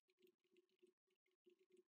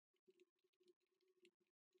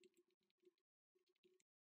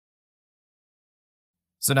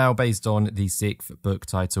 So now, based on the sixth book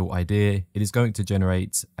title idea, it is going to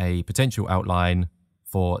generate a potential outline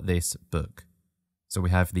for this book. So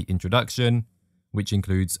we have the introduction, which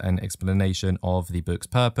includes an explanation of the book's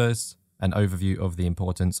purpose, an overview of the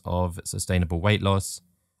importance of sustainable weight loss,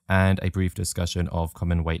 and a brief discussion of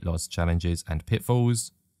common weight loss challenges and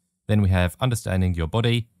pitfalls. Then we have understanding your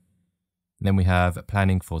body. Then we have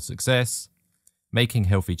planning for success, making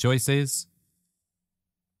healthy choices,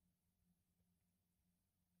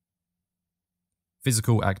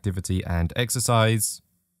 physical activity and exercise,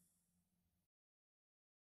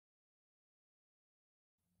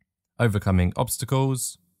 overcoming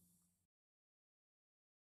obstacles,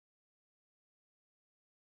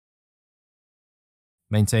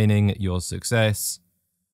 maintaining your success,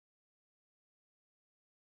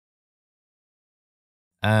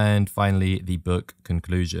 and finally the book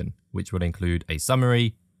conclusion, which will include a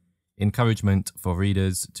summary, encouragement for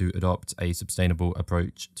readers to adopt a sustainable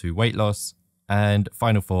approach to weight loss, and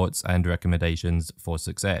final thoughts and recommendations for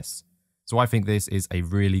success. So I think this is a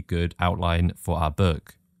really good outline for our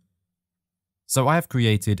book. So I have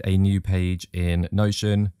created a new page in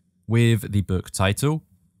Notion with the book title,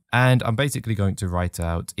 and I'm basically going to write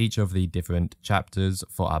out each of the different chapters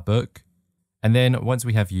for our book. And then once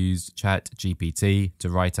we have used ChatGPT to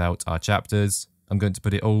write out our chapters, I'm going to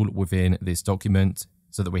put it all within this document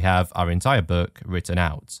so that we have our entire book written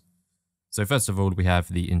out. So first of all, we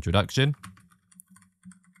have the introduction.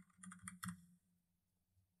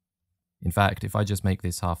 In fact, if I just make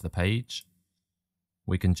this half the page,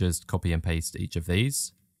 we can just copy and paste each of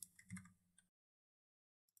these.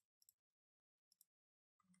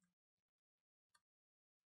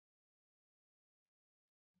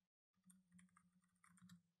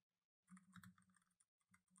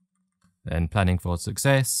 Then planning for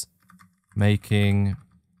success, making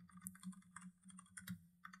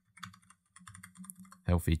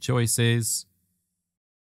healthy choices,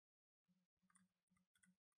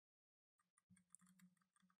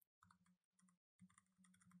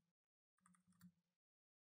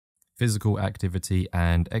 physical activity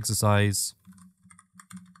and exercise,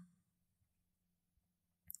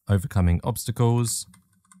 overcoming obstacles,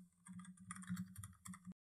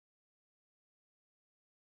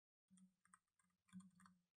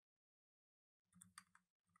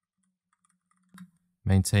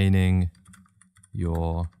 maintaining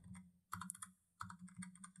your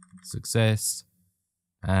success,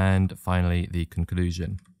 and finally the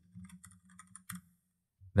conclusion.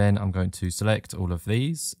 Then I'm going to select all of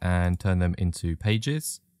these and turn them into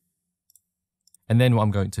pages. And then what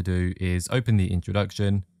I'm going to do is open the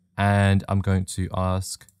introduction and I'm going to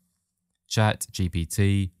ask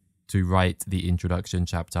ChatGPT to write the introduction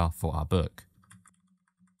chapter for our book.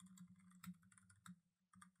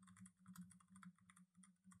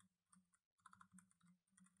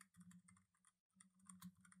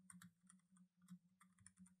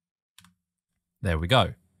 There we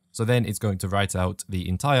go. So then it's going to write out the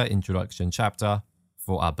entire introduction chapter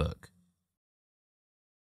for our book.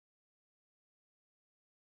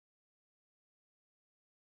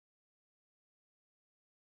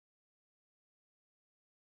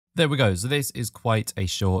 There we go. So this is quite a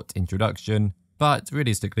short introduction, but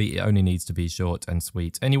realistically it only needs to be short and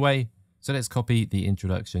sweet anyway. So let's copy the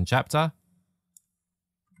introduction chapter.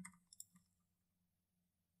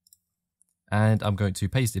 And I'm going to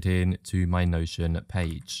paste it in to my Notion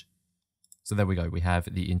page. So there we go. We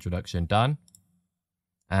have the introduction done.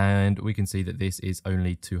 And we can see that this is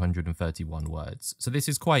only 231 words. So this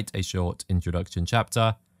is quite a short introduction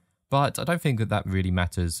chapter, but I don't think that that really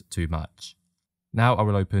matters too much. Now I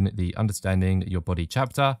will open the Understanding Your Body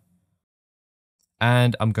chapter.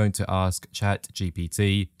 And I'm going to ask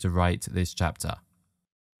ChatGPT to write this chapter.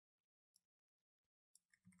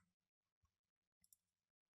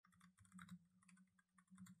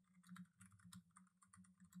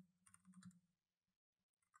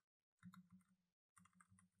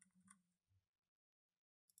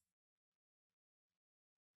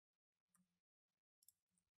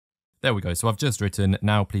 There we go. So I've just written,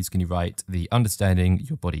 now please can you write the Understanding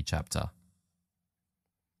Your Body chapter.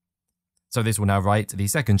 So this will now write the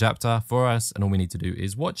second chapter for us, and all we need to do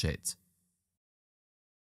is watch it.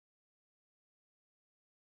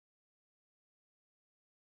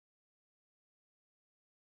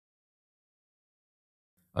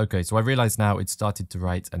 Okay, so I realize now it started to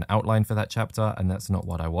write an outline for that chapter, and that's not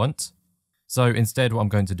what I want. So instead, what I'm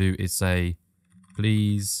going to do is say,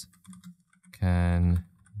 please can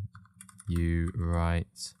you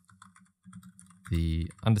write the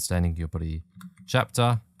Understanding Your Body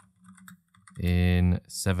chapter in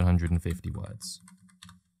 750 words.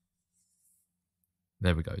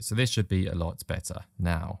 There we go. So this should be a lot better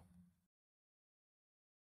now.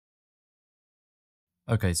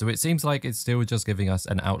 Okay, so it seems like it's still just giving us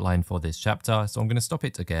an outline for this chapter, so I'm going to stop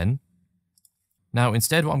it again. Now,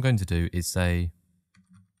 instead, what I'm going to do is say,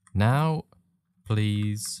 now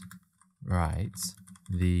please write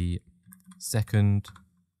the second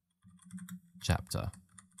chapter.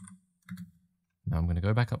 Now I'm going to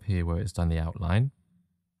go back up here where it's done the outline.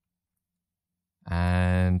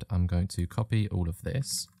 And I'm going to copy all of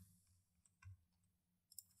this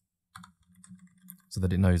so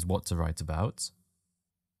that it knows what to write about.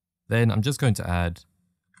 Then I'm just going to add,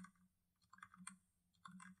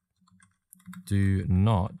 do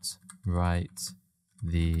not write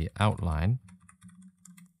the outline.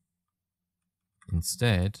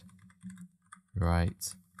 Instead,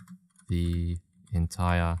 write the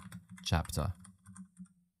entire chapter.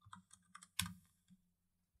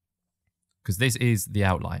 Because this is the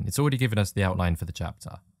outline. It's already given us the outline for the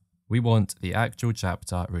chapter. We want the actual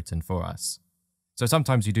chapter written for us. So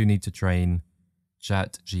sometimes you do need to train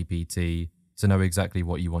ChatGPT to know exactly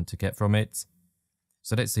what you want to get from it.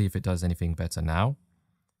 So let's see if it does anything better now.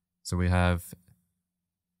 So we have...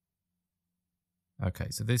 Okay,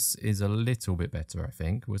 so this is a little bit better, I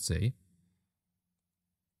think. We'll see.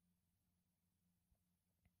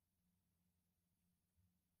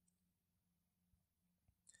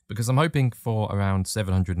 because I'm hoping for around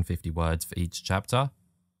 750 words for each chapter.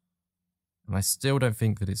 And I still don't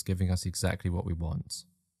think that it's giving us exactly what we want.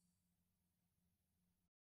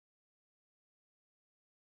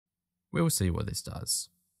 We'll see what this does.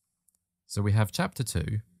 So we have chapter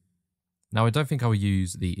 2. Now I don't think I will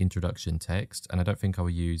use the introduction text, and I don't think I will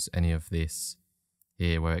use any of this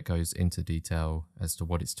here where it goes into detail as to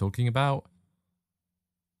what it's talking about.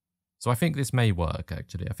 So I think this may work,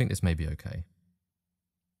 actually. I think this may be okay.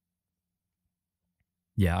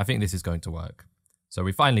 Yeah, I think this is going to work. So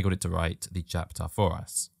we finally got it to write the chapter for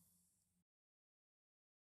us.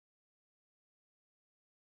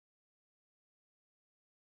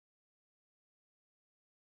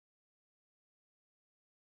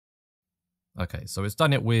 Okay, so it's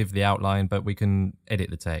done it with the outline, but we can edit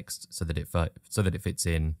the text so that it fits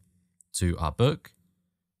in to our book.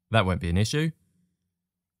 That won't be an issue.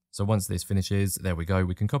 So once this finishes, there we go.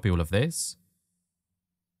 We can copy all of this.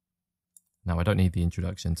 Now I don't need the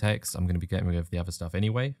introduction text. I'm going to be getting rid of the other stuff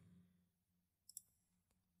anyway.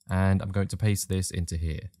 And I'm going to paste this into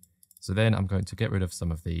here. So then I'm going to get rid of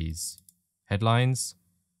some of these headlines.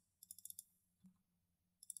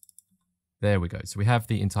 There we go. So we have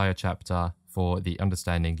the entire chapter for the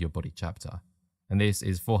Understanding Your Body chapter. And this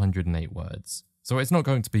is 408 words. So it's not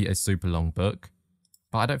going to be a super long book,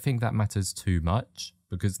 but I don't think that matters too much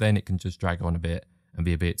because then it can just drag on a bit and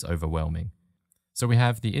be a bit overwhelming. So we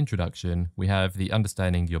have the introduction, we have the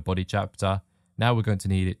Understanding Your Body chapter. Now we're going to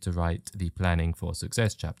need it to write the Planning for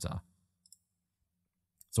Success chapter.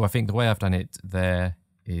 So I think the way I've done it there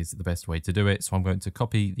is the best way to do it. So I'm going to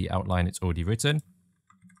copy the outline it's already written.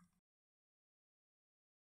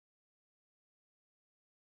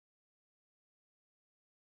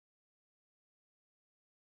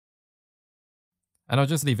 And I'll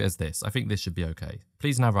just leave it as this. I think this should be okay.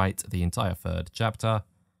 Please now write the entire third chapter,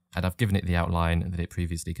 and I've given it the outline that it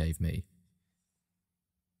previously gave me.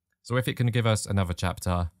 So if it can give us another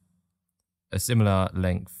chapter, a similar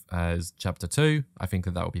length as chapter 2, I think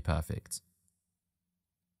that will be perfect.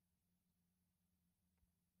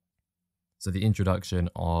 So the introduction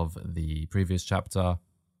of the previous chapter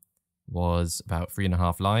was about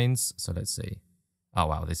 3.5 lines. So let's see. Oh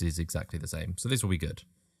wow, this is exactly the same. So this will be good.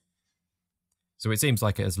 So it seems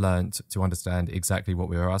like it has learnt to understand exactly what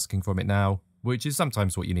we are asking from it now, which is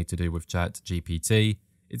sometimes what you need to do with ChatGPT.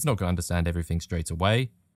 It's not going to understand everything straight away.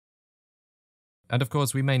 And of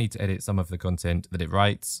course, we may need to edit some of the content that it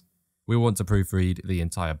writes. We want to proofread the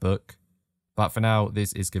entire book. But for now,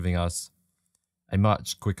 this is giving us a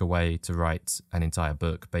much quicker way to write an entire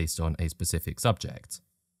book based on a specific subject.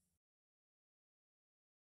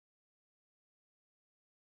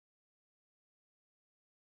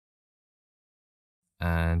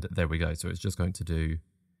 And there we go. So it's just going to do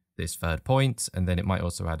this third point, and then it might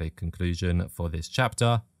also add a conclusion for this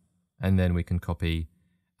chapter, and then we can copy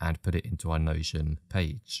and put it into our Notion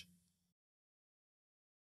page.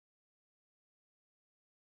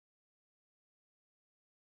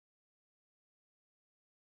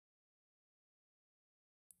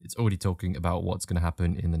 It's already talking about what's going to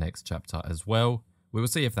happen in the next chapter as well. We will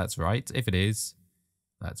see if that's right. If it is,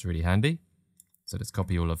 that's really handy. So let's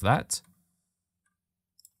copy all of that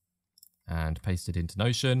and paste it into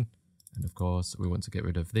Notion. And of course, we want to get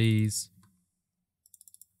rid of these.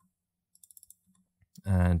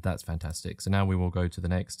 And that's fantastic. So now we will go to the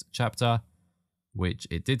next chapter, which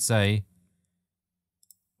it did say.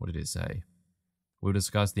 What did it say? We'll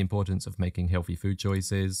discuss the importance of making healthy food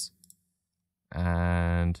choices.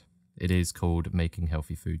 And it is called Making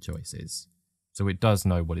Healthy Food Choices. So it does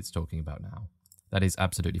know what it's talking about now. That is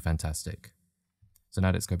absolutely fantastic. So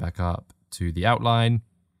now let's go back up to the outline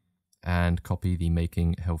and copy the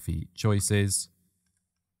Making Healthy Choices.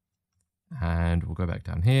 And we'll go back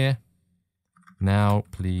down here. Now,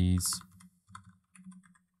 please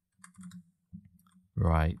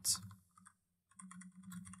write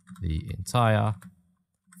the entire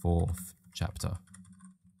 4th chapter.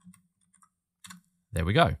 There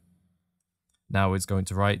we go. Now it's going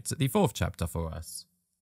to write the 4th chapter for us.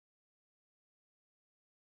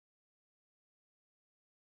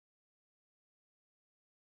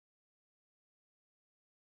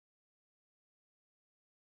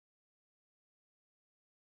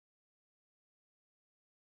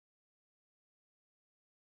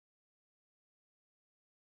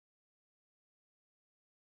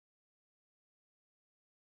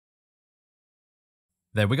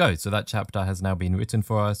 There we go. So that chapter has now been written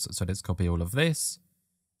for us. So let's copy all of this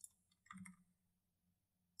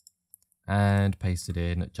and paste it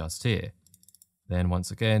in just here. Then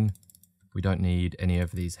once again, we don't need any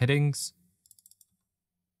of these headings.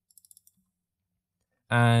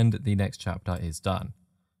 And the next chapter is done.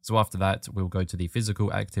 So after that, we'll go to the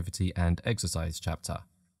physical activity and exercise chapter.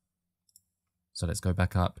 So let's go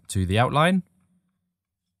back up to the outline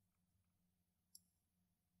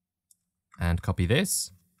and copy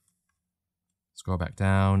this. Scroll back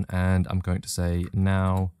down and I'm going to say,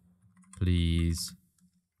 now, please,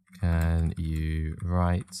 can you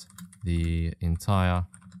write the entire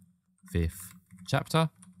 5th chapter?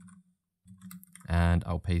 And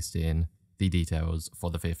I'll paste in the details for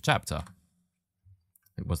the 5th chapter.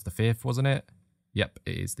 It was the 5th, wasn't it? Yep,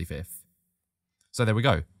 it is the 5th. So there we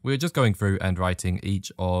go. We're just going through and writing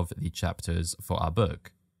each of the chapters for our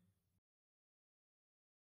book.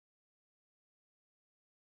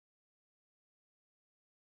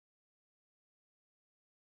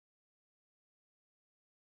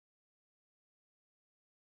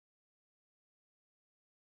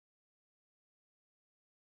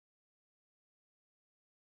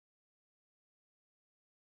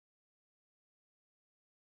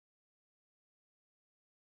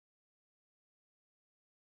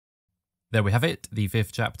 There we have it. The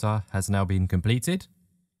 5th chapter has now been completed.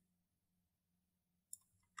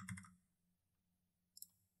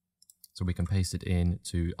 So we can paste it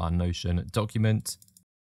into our Notion document.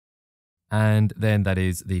 And then that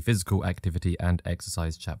is the physical activity and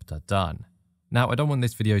exercise chapter done. Now, I don't want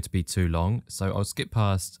this video to be too long, so I'll skip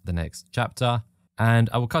past the next chapter and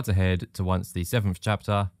I will cut ahead to once the 7th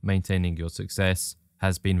chapter, Maintaining Your Success,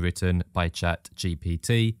 has been written by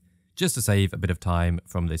ChatGPT, just to save a bit of time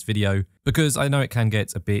from this video, because I know it can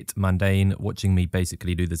get a bit mundane watching me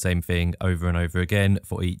basically do the same thing over and over again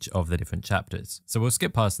for each of the different chapters. So we'll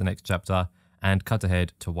skip past the next chapter and cut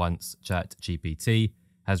ahead to once ChatGPT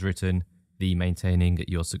has written the Maintaining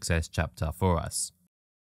Your Success chapter for us.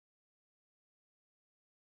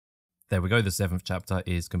 There we go, the 7th chapter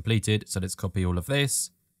is completed, so let's copy all of this.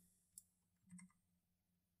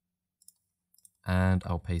 And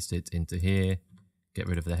I'll paste it into here. Get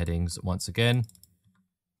rid of the headings once again.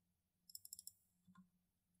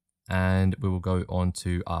 And we will go on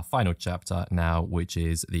to our final chapter now, which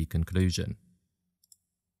is the conclusion.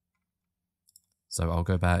 So I'll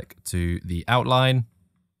go back to the outline.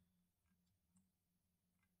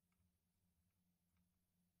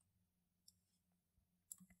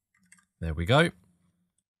 There we go.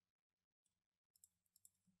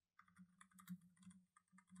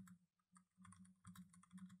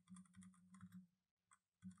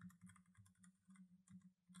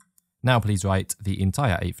 Now please write the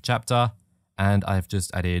entire 8th chapter, and I've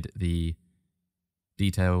just added the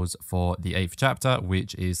details for the 8th chapter,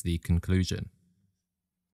 which is the conclusion.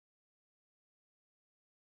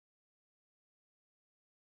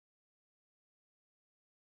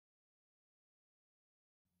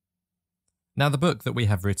 Now the book that we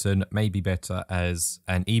have written may be better as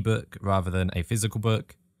an ebook rather than a physical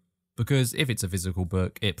book, because if it's a physical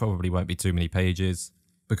book, it probably won't be too many pages,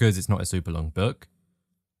 because it's not a super long book.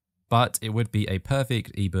 But it would be a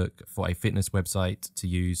perfect ebook for a fitness website to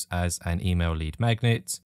use as an email lead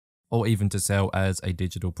magnet, or even to sell as a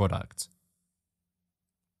digital product.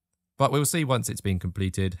 But we'll see once it's been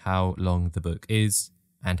completed how long the book is,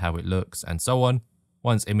 and how it looks, and so on,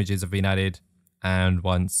 once images have been added, and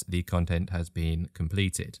once the content has been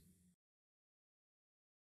completed.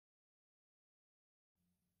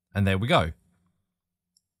 And there we go.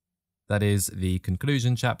 That is the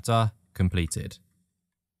conclusion chapter completed.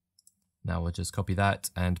 Now we'll just copy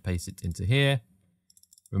that and paste it into here,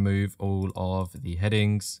 remove all of the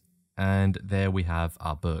headings, and there we have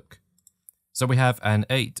our book. So we have an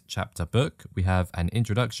 8-chapter book. We have an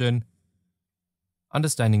introduction,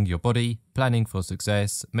 understanding your body, planning for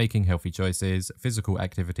success, making healthy choices, physical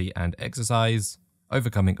activity and exercise,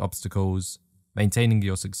 overcoming obstacles, maintaining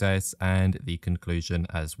your success, and the conclusion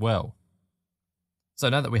as well. So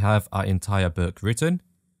now that we have our entire book written,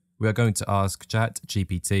 we are going to ask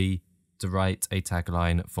ChatGPT to write a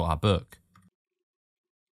tagline for our book.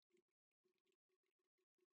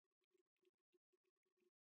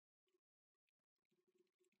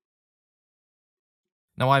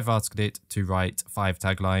 Now I've asked it to write 5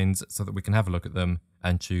 taglines so that we can have a look at them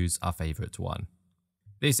and choose our favorite one.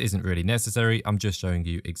 This isn't really necessary, I'm just showing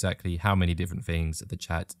you exactly how many different things the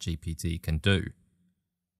ChatGPT can do.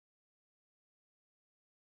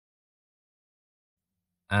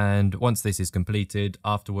 And once this is completed,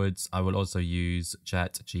 afterwards, I will also use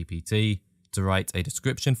ChatGPT to write a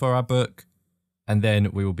description for our book, and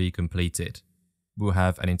then we will be completed. We'll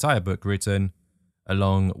have an entire book written,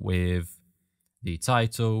 along with the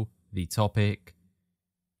title, the topic,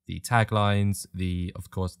 the taglines, of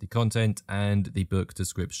course, the content, and the book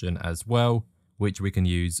description as well, which we can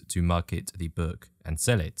use to market the book and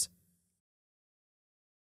sell it.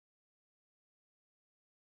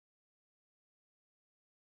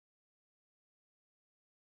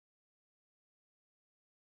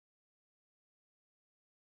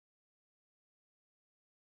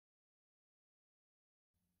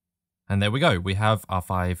 And there we go. We have our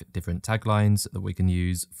 5 different taglines that we can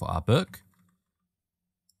use for our book.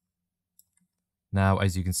 Now,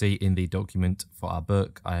 as you can see in the document for our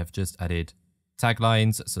book, I have just added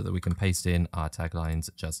taglines so that we can paste in our taglines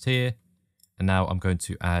just here. And now I'm going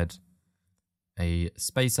to add a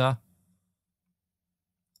spacer,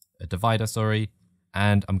 a divider, sorry,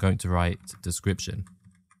 and I'm going to write description,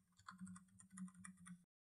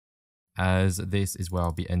 as this is where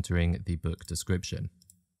I'll be entering the book description.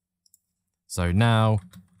 So now,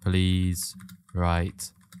 please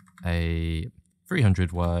write a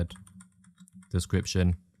 300-word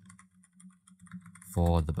description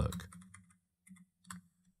for the book.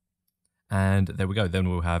 And there we go. Then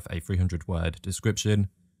we'll have a 300-word description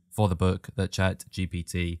for the book that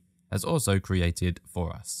ChatGPT has also created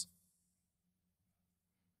for us.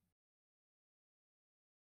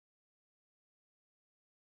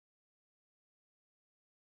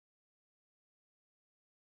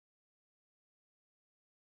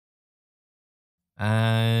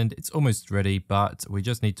 And it's almost ready, but we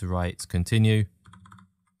just need to write continue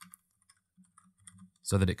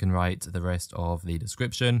so that it can write the rest of the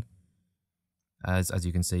description. As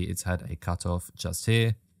you can see, it's had a cutoff just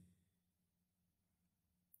here.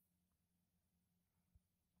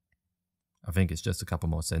 I think it's just a couple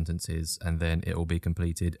more sentences and then it will be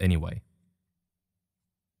completed anyway.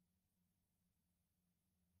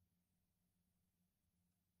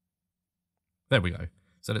 There we go.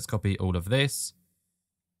 So let's copy all of this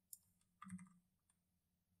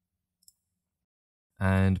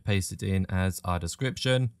and paste it in as our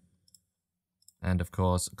description. And of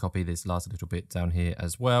course, copy this last little bit down here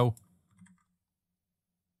as well.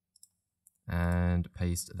 And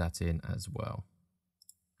paste that in as well.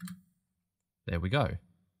 There we go.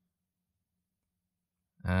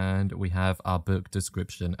 And we have our book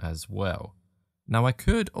description as well. Now I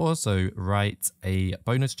could also write a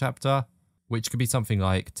bonus chapter, which could be something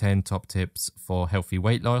like 10 top tips for healthy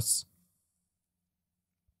weight loss.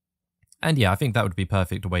 And yeah, I think that would be a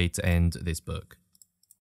perfect way to end this book.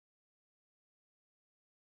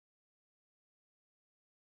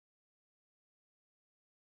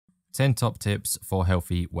 "10 top tips for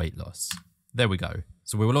healthy weight loss." There we go.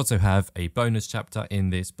 So we will also have a bonus chapter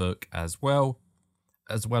in this book as well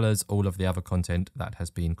as all of the other content that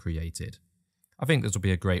has been created. I think this will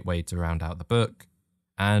be a great way to round out the book.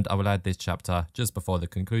 And I will add this chapter just before the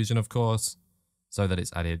conclusion, of course, so that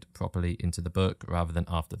it's added properly into the book rather than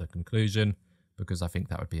after the conclusion, because I think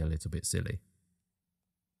that would be a little bit silly.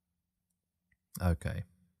 Okay.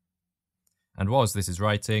 And whilst this is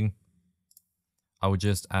writing, I will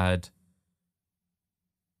just add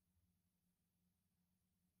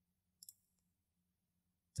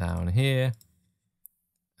down here,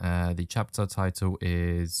 the chapter title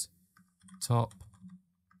is Top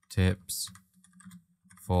Tips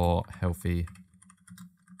for Healthy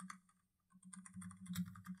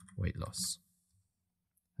Weight Loss.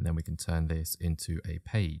 And then we can turn this into a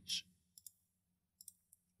page.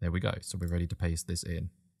 There we go. So we're ready to paste this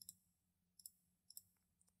in.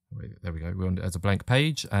 There we go. We're on as a blank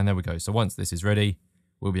page, and there we go. So once this is ready,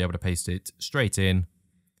 we'll be able to paste it straight in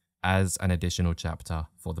as an additional chapter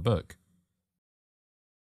for the book.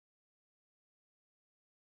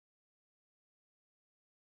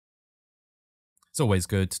 It's always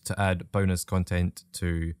good to add bonus content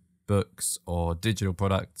to books or digital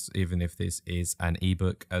products, even if this is an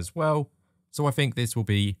ebook as well. So I think this will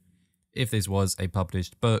be, if this was a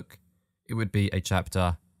published book, it would be a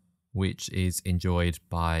chapter which is enjoyed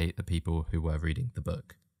by the people who were reading the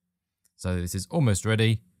book. So this is almost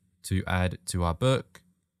ready to add to our book.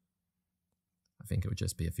 I think it would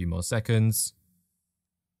just be a few more seconds.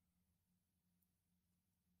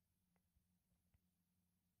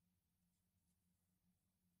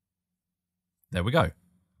 There we go.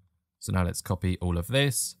 So now let's copy all of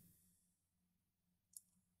this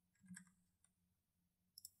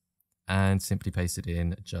and simply paste it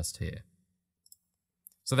in just here.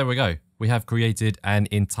 So there we go. We have created an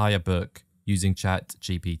entire book using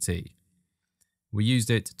ChatGPT. We used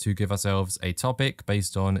it to give ourselves a topic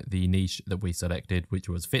based on the niche that we selected, which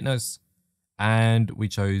was fitness, and we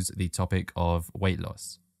chose the topic of weight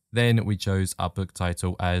loss. Then we chose our book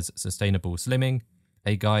title as Sustainable Slimming,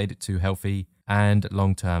 a guide to healthy and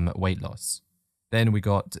long-term weight loss. Then we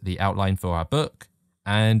got the outline for our book,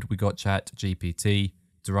 and we got ChatGPT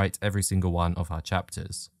to write every single one of our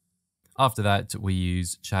chapters. After that, we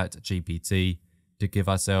use ChatGPT to give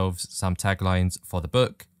ourselves some taglines for the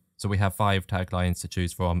book. So we have 5 taglines to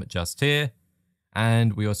choose from just here.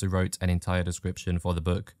 And we also wrote an entire description for the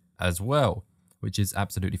book as well, which is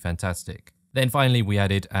absolutely fantastic. Then finally, we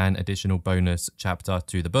added an additional bonus chapter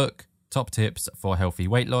to the book, Top Tips for Healthy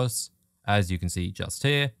Weight Loss. as you can see just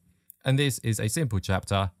here. And this is a simple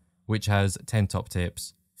chapter which has 10 top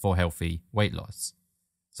tips for healthy weight loss.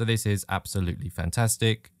 So this is absolutely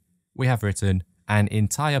fantastic. We have written an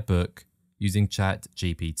entire book using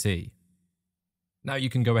ChatGPT. Now you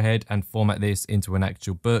can go ahead and format this into an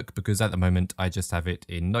actual book because at the moment I just have it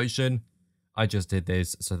in Notion. I just did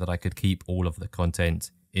this so that I could keep all of the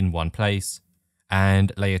content in one place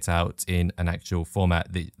and lay it out in an actual format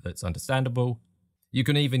that's understandable. You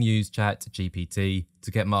can even use ChatGPT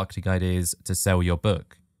to get marketing ideas to sell your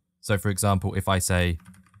book. So for example, if I say,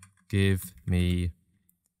 give me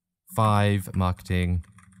 5 marketing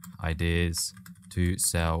ideas to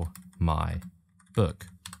sell my book,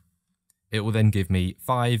 it will then give me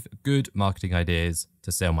 5 good marketing ideas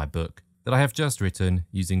to sell my book that I have just written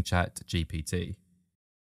using ChatGPT.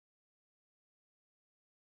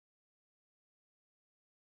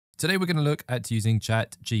 Today we're going to look at using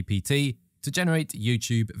ChatGPT to generate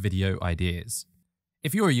YouTube video ideas.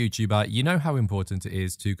 If you're a YouTuber, you know how important it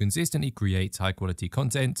is to consistently create high quality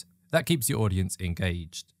content that keeps your audience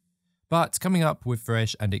engaged. But coming up with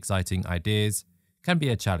fresh and exciting ideas can be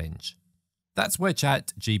a challenge. That's where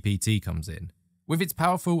ChatGPT comes in. With its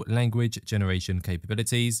powerful language generation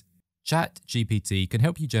capabilities, ChatGPT can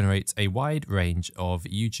help you generate a wide range of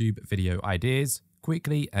YouTube video ideas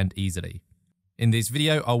quickly and easily. In this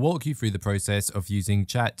video, I'll walk you through the process of using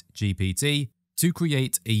ChatGPT to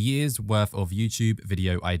create a year's worth of YouTube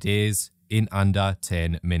video ideas in under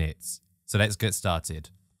 10 minutes. So let's get started.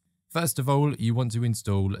 First of all, you want to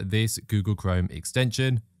install this Google Chrome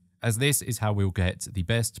extension, as this is how we'll get the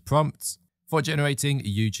best prompts for generating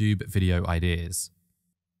YouTube video ideas.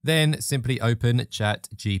 Then simply open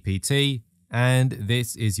ChatGPT and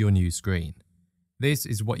this is your new screen. This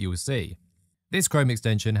is what you will see. This Chrome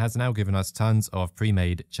extension has now given us tons of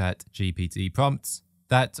pre-made ChatGPT prompts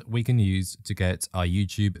that we can use to get our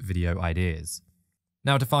YouTube video ideas.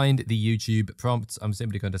 Now to find the YouTube prompts, I'm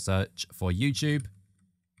simply going to search for YouTube.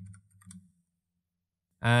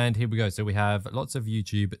 And here we go. So we have lots of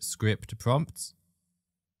YouTube script prompts.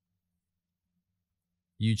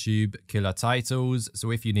 YouTube killer titles.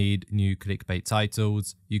 So if you need new clickbait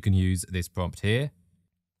titles, you can use this prompt here.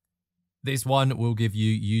 This one will give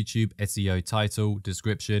you YouTube SEO title,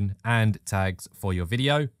 description, and tags for your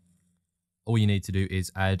video. All you need to do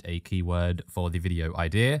is add a keyword for the video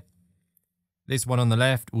idea. This one on the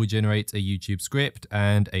left will generate a YouTube script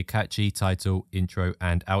and a catchy title, intro,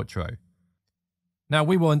 and outro. Now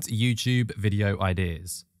we want YouTube video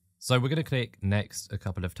ideas. So we're going to click next a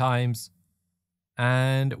couple of times.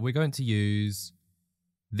 And we're going to use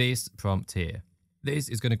this prompt here. This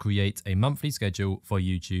is going to create a monthly schedule for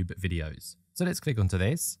YouTube videos. So let's click onto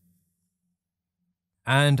this.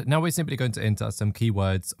 And now we're simply going to enter some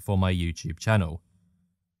keywords for my YouTube channel.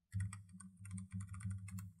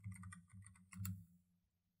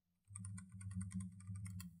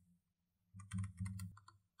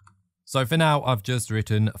 So for now, I've just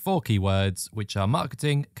written 4 keywords, which are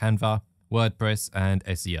marketing, Canva, WordPress, and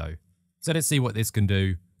SEO. So let's see what this can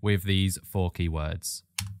do with these 4 keywords.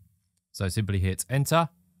 So simply hit enter.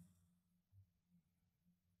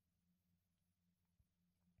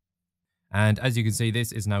 And as you can see,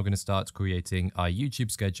 this is now going to start creating our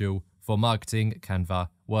YouTube schedule for marketing, Canva,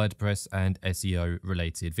 WordPress, and SEO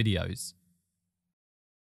related videos.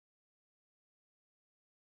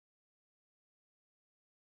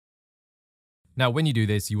 Now, when you do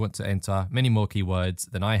this, you want to enter many more keywords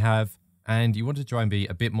than I have, and you want to try and be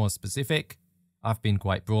a bit more specific. I've been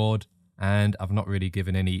quite broad, and I've not really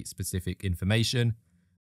given any specific information.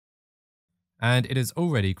 And it has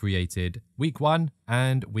already created week 1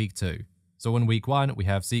 and week 2. So on week 1, we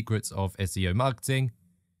have secrets of SEO marketing.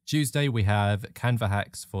 Tuesday, we have Canva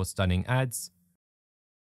hacks for stunning ads.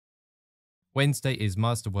 Wednesday is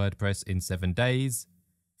master WordPress in 7 days.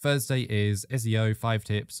 Thursday is SEO 5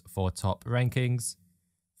 tips for top rankings.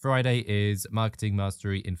 Friday is marketing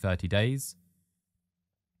mastery in 30 days.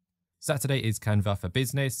 Saturday is Canva for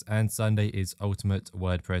business, and Sunday is ultimate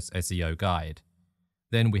WordPress SEO guide.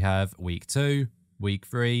 Then we have week 2, week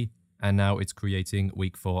 3, and now it's creating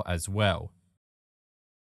week 4 as well.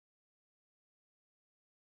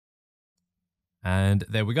 And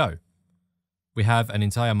there we go. We have an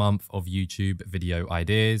entire month of YouTube video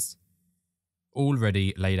ideas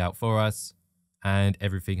already laid out for us, and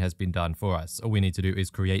everything has been done for us. All we need to do is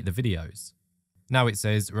create the videos. Now it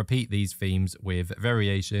says repeat these themes with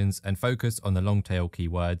variations and focus on the long tail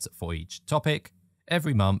keywords for each topic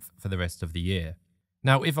every month for the rest of the year.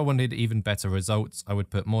 Now, if I wanted even better results, I would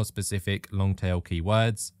put more specific long tail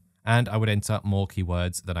keywords, and I would enter more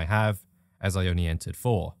keywords than I have, as I only entered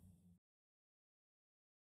 4.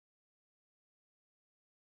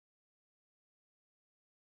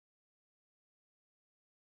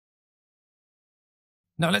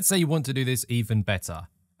 Now let's say you want to do this even better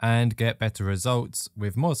and get better results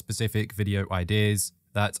with more specific video ideas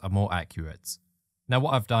that are more accurate. Now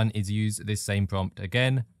what I've done is use this same prompt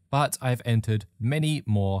again, but I've entered many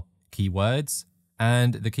more keywords,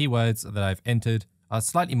 and the keywords that I've entered are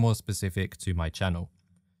slightly more specific to my channel.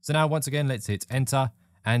 So now once again, let's hit enter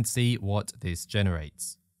and see what this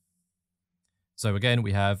generates. So again,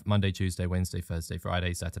 we have Monday, Tuesday, Wednesday, Thursday,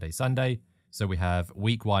 Friday, Saturday, Sunday. So we have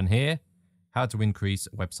week 1 here, how to increase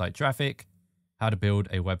website traffic, how to build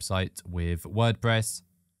a website with WordPress,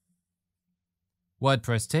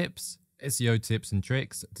 WordPress tips, SEO tips and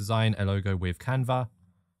tricks, design a logo with Canva.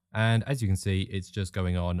 And as you can see, it's just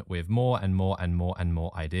going on with more and more and more and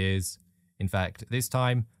more ideas. In fact, this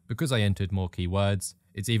time, because I entered more keywords,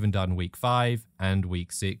 it's even done week 5 and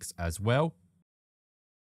week 6 as well.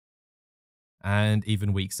 And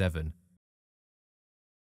even week 7.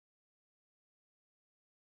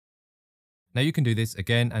 Now you can do this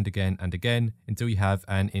again and again and again until you have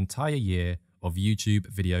an entire year of YouTube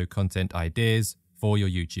video content ideas for your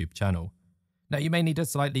YouTube channel. Now you may need to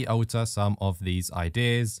slightly alter some of these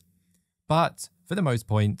ideas, but for the most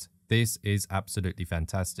part, this is absolutely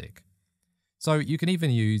fantastic. So you can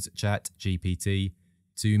even use ChatGPT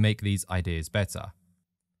to make these ideas better.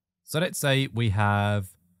 So let's say we have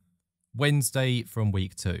Wednesday from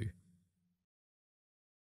week 2.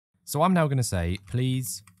 So I'm now going to say,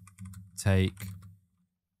 please take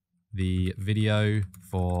the video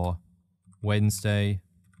for Wednesday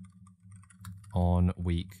on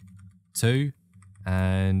week 2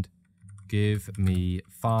 and give me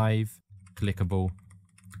 5 clickable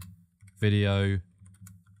video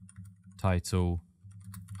title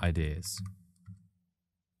ideas.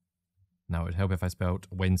 Now it would help if I spelled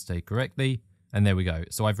Wednesday correctly. And there we go.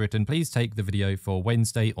 So I've written, please take the video for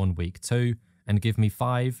Wednesday on week 2 and give me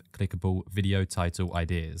 5 clickable video title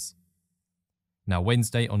ideas. Now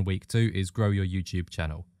Wednesday on week 2 is grow your YouTube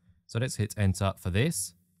channel. So let's hit enter for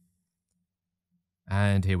this.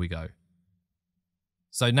 And here we go.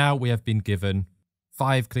 So now we have been given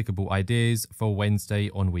 5 clickable ideas for Wednesday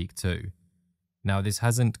on week 2. Now this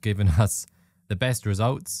hasn't given us the best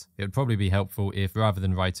results. It would probably be helpful if rather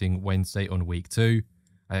than writing Wednesday on week 2,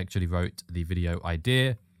 I actually wrote the video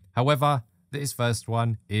idea. However, this first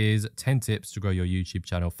one is 10 tips to grow your YouTube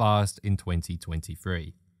channel fast in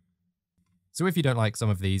 2023. So if you don't like some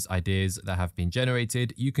of these ideas that have been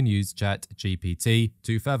generated, you can use ChatGPT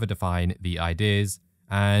to further define the ideas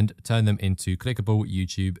and turn them into clickable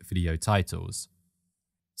YouTube video titles.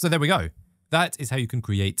 So there we go. That is how you can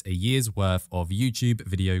create a year's worth of YouTube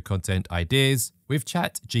video content ideas with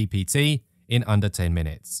ChatGPT in under 10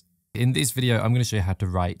 minutes. In this video, I'm going to show you how to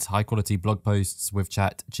write high-quality blog posts with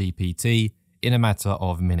ChatGPT in a matter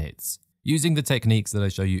of minutes. Using the techniques that I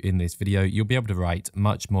show you in this video, you'll be able to write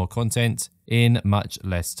much more content in much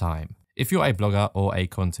less time. If you're a blogger or a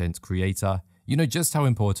content creator, you know just how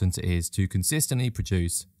important it is to consistently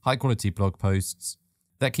produce high-quality blog posts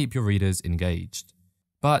that keep your readers engaged.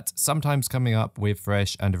 But sometimes coming up with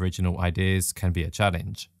fresh and original ideas can be a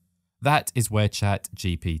challenge. That is where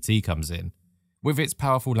ChatGPT comes in. With its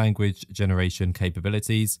powerful language generation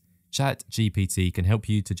capabilities, ChatGPT can help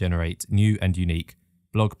you to generate new and unique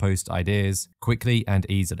blog post ideas quickly and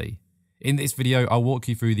easily. In this video, I'll walk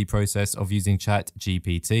you through the process of using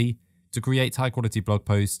ChatGPT to create high-quality blog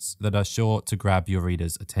posts that are sure to grab your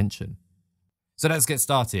readers' attention. So let's get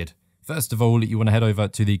started. First of all, you want to head over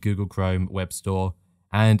to the Google Chrome web store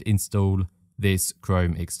and install this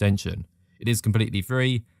Chrome extension. It is completely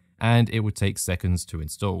free and it would take seconds to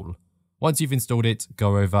install. Once you've installed it,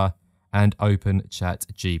 go over and open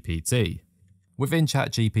ChatGPT. Within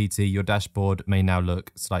ChatGPT, your dashboard may now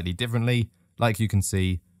look slightly differently, like you can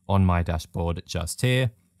see on my dashboard just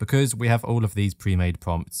here, because we have all of these pre-made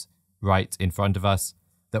prompts right in front of us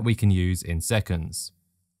that we can use in seconds.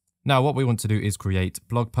 Now, what we want to do is create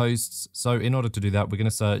blog posts. So in order to do that, we're going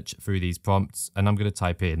to search through these prompts and I'm going to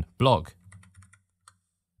type in blog.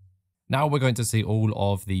 Now we're going to see all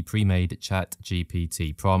of the pre-made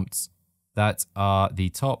ChatGPT prompts that are the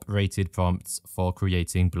top rated prompts for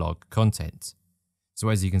creating blog content. So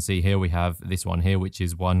as you can see here, we have this one here, which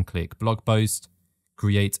is one-click blog post,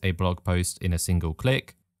 create a blog post in a single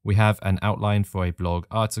click. We have an outline for a blog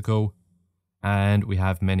article, and we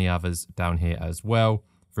have many others down here as well.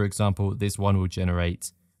 For example, this one will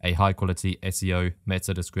generate a high-quality SEO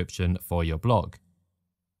meta description for your blog.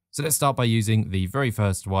 So let's start by using the very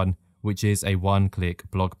first one, which is a one-click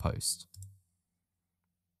blog post.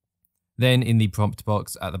 Then in the prompt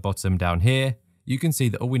box at the bottom down here, you can see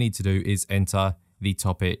that all we need to do is enter the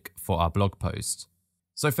topic for our blog post.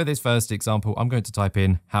 So for this first example, I'm going to type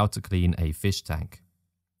in how to clean a fish tank.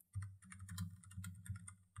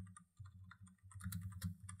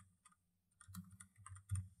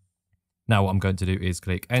 Now what I'm going to do is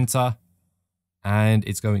click enter, and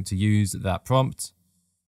it's going to use that prompt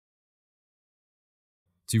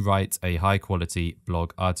to write a high quality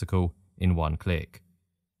blog article in one click.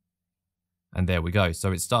 And there we go.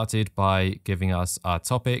 So it started by giving us our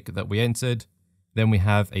topic that we entered. Then we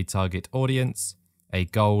have a target audience, a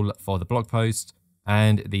goal for the blog post,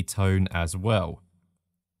 and the tone as well.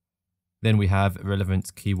 Then we have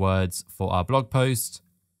relevant keywords for our blog post,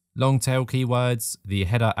 long tail keywords, the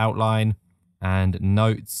header outline, and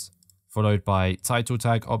notes, followed by title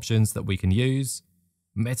tag options that we can use,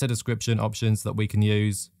 meta description options that we can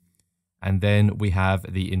use, and then we have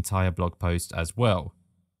the entire blog post as well.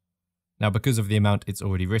 Now, because of the amount it's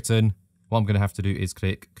already written, what I'm going to have to do is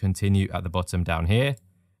click continue at the bottom down here,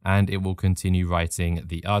 and it will continue writing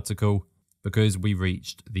the article because we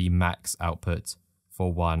reached the max output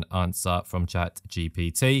for one answer from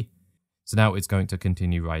ChatGPT. So now it's going to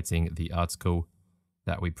continue writing the article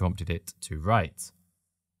that we prompted it to write.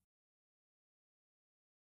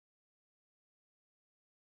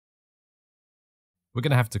 We're going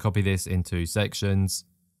to have to copy this into sections,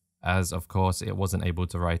 as of course it wasn't able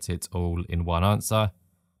to write it all in one answer,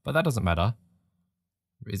 but that doesn't matter.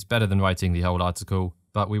 It's better than writing the whole article,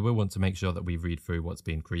 but we will want to make sure that we read through what's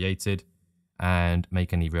been created and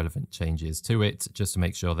make any relevant changes to it, just to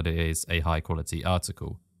make sure that it is a high quality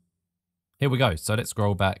article. Here we go. So let's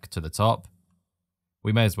scroll back to the top.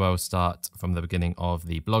 We may as well start from the beginning of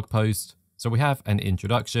the blog post. So we have an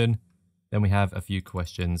introduction, then we have a few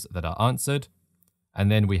questions that are answered, and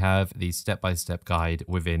then we have the step-by-step guide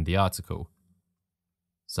within the article.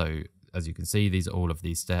 So as you can see, these are all of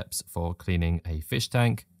these steps for cleaning a fish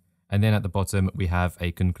tank. And then at the bottom, we have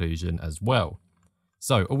a conclusion as well.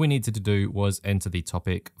 So all we needed to do was enter the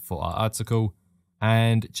topic for our article,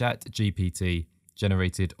 and ChatGPT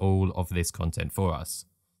generated all of this content for us.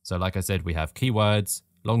 So like I said, we have keywords,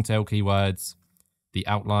 long tail keywords, the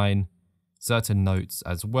outline, certain notes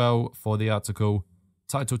as well for the article,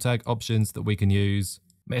 title tag options that we can use,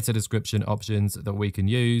 meta description options that we can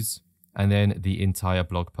use, and then the entire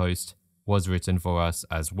blog post was written for us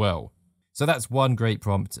as well. So that's one great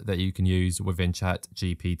prompt that you can use within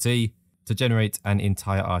ChatGPT to generate an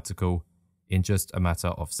entire article in just a matter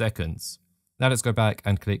of seconds. Now let's go back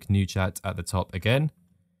and click new chat at the top again.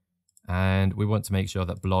 And we want to make sure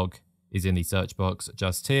that blog is in the search box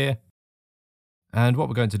just here. And what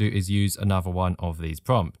we're going to do is use another one of these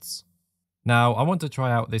prompts. Now I want to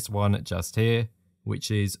try out this one just here, which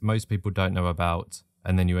is most people don't know about,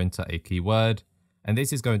 and then you enter a keyword, and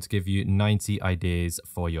this is going to give you 90 ideas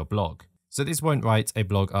for your blog. So this won't write a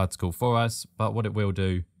blog article for us, but what it will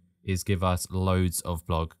do is give us loads of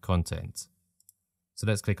blog content. So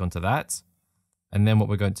let's click onto that. And then what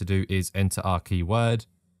we're going to do is enter our keyword,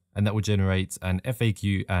 and that will generate an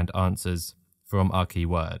FAQ and answers from our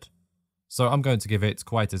keyword. So I'm going to give it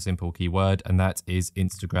quite a simple keyword, and that is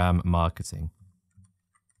Instagram marketing.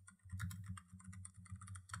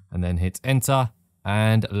 And then hit enter,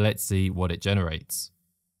 and let's see what it generates.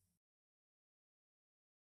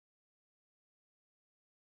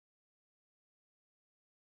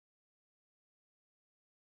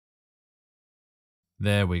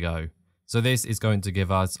 There we go. So this is going to give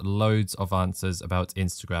us loads of answers about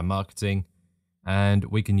Instagram marketing, and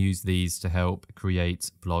we can use these to help create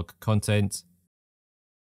blog content.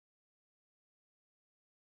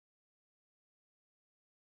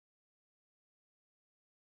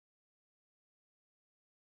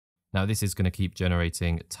 Now this is going to keep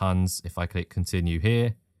generating tons. If I click continue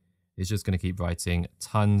here, it's just going to keep writing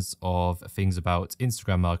tons of things about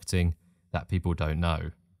Instagram marketing that people don't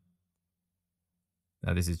know.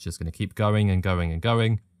 Now this is just going to keep going and going and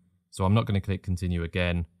going. So I'm not going to click continue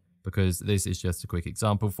again because this is just a quick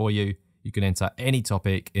example for you. You can enter any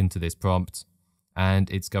topic into this prompt and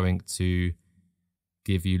it's going to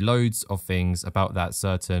give you loads of things about that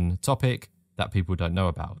certain topic that people don't know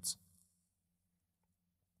about.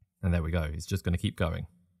 And there we go. It's just going to keep going.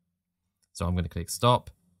 So I'm going to click stop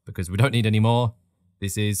because we don't need any more.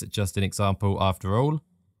 This is just an example after all.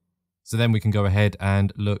 So then we can go ahead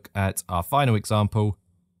and look at our final example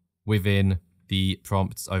within the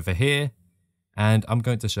prompts over here. And I'm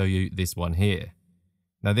going to show you this one here.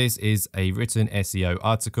 Now this is a written SEO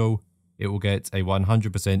article. It will get a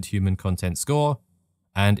 100% human content score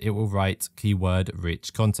and it will write keyword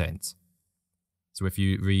rich content. So if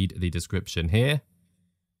you read the description here,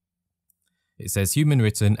 it says human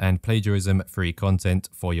written and plagiarism free content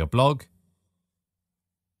for your blog.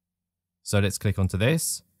 So let's click onto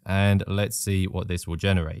this and let's see what this will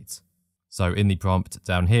generate. So in the prompt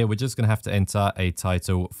down here, we're just going to have to enter a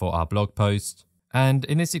title for our blog post. And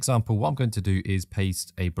in this example, what I'm going to do is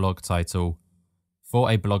paste a blog title for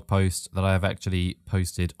a blog post that I have actually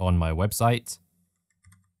posted on my website.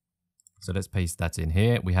 So let's paste that in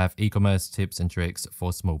here. We have e-commerce tips and tricks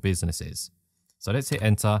for small businesses. So let's hit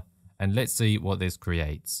enter and let's see what this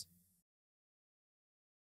creates.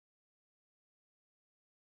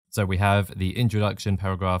 So we have the introduction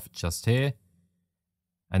paragraph just here.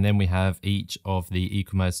 And then we have each of the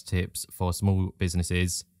e-commerce tips for small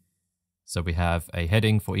businesses. So we have a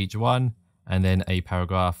heading for each one and then a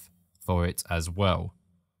paragraph for it as well.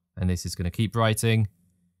 And this is going to keep writing.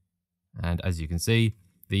 And as you can see,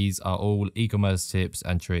 these are all e-commerce tips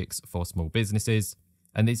and tricks for small businesses.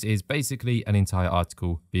 And this is basically an entire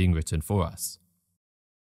article being written for us.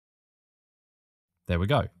 There we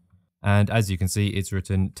go. And as you can see, it's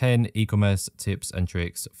written 10 e-commerce tips and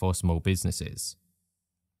tricks for small businesses.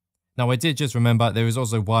 Now I did just remember there is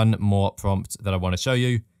also one more prompt that I want to show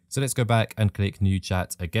you. So let's go back and click new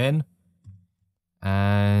chat again.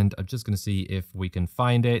 And I'm just going to see if we can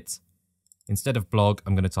find it. Instead of blog,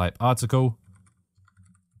 I'm going to type article.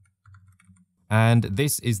 And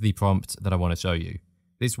this is the prompt that I want to show you.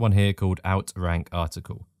 This one here called outrank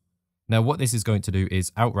article. Now what this is going to do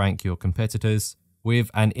is outrank your competitors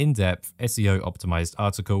with an in-depth SEO optimized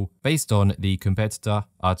article based on the competitor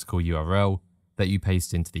article URL that you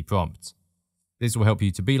paste into the prompt. This will help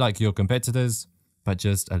you to be like your competitors, but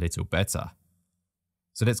just a little better.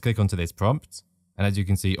 So let's click onto this prompt. And as you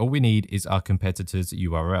can see, all we need is our competitor's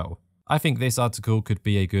URL. I think this article could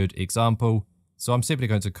be a good example. So I'm simply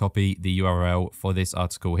going to copy the URL for this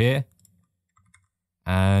article here.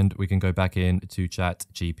 And we can go back in to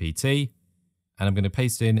ChatGPT. And I'm going to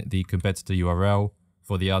paste in the competitor URL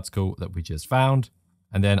for the article that we just found.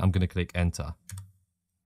 And then I'm going to click enter.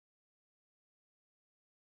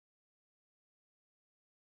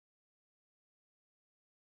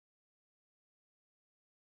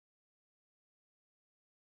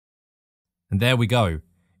 And there we go.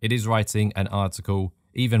 It is writing an article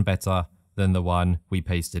even better than the one we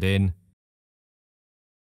pasted in.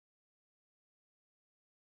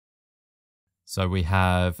 So we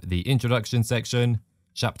have the introduction section,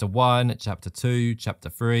 chapter 1, chapter 2, chapter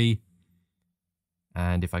 3.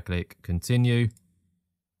 And if I click continue,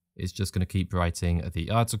 it's just going to keep writing the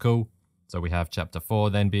article. So we have chapter 4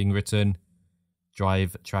 then being written,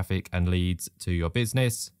 drive traffic and leads to your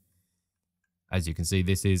business. As you can see,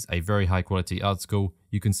 this is a very high quality article.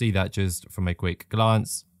 You can see that just from a quick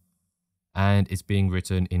glance. And it's being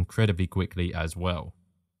written incredibly quickly as well.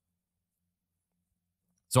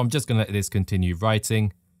 So I'm just going to let this continue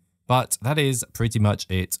writing, but that is pretty much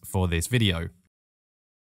it for this video.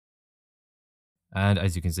 And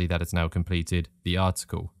as you can see, that has now completed the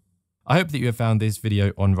article. I hope that you have found this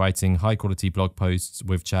video on writing high quality blog posts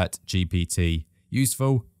with ChatGPT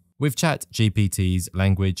useful. With ChatGPT's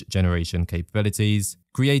language generation capabilities,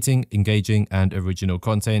 creating engaging and original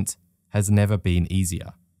content has never been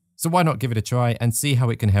easier. So why not give it a try and see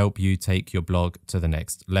how it can help you take your blog to the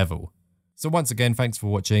next level. So once again, thanks for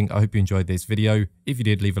watching. I hope you enjoyed this video. If you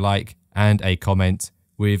did, leave a like and a comment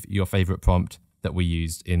with your favorite prompt that we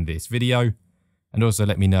used in this video. And also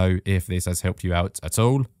let me know if this has helped you out at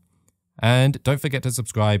all. And don't forget to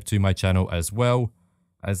subscribe to my channel as well,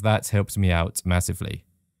 as that helps me out massively.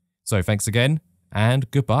 So thanks again and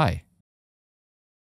goodbye.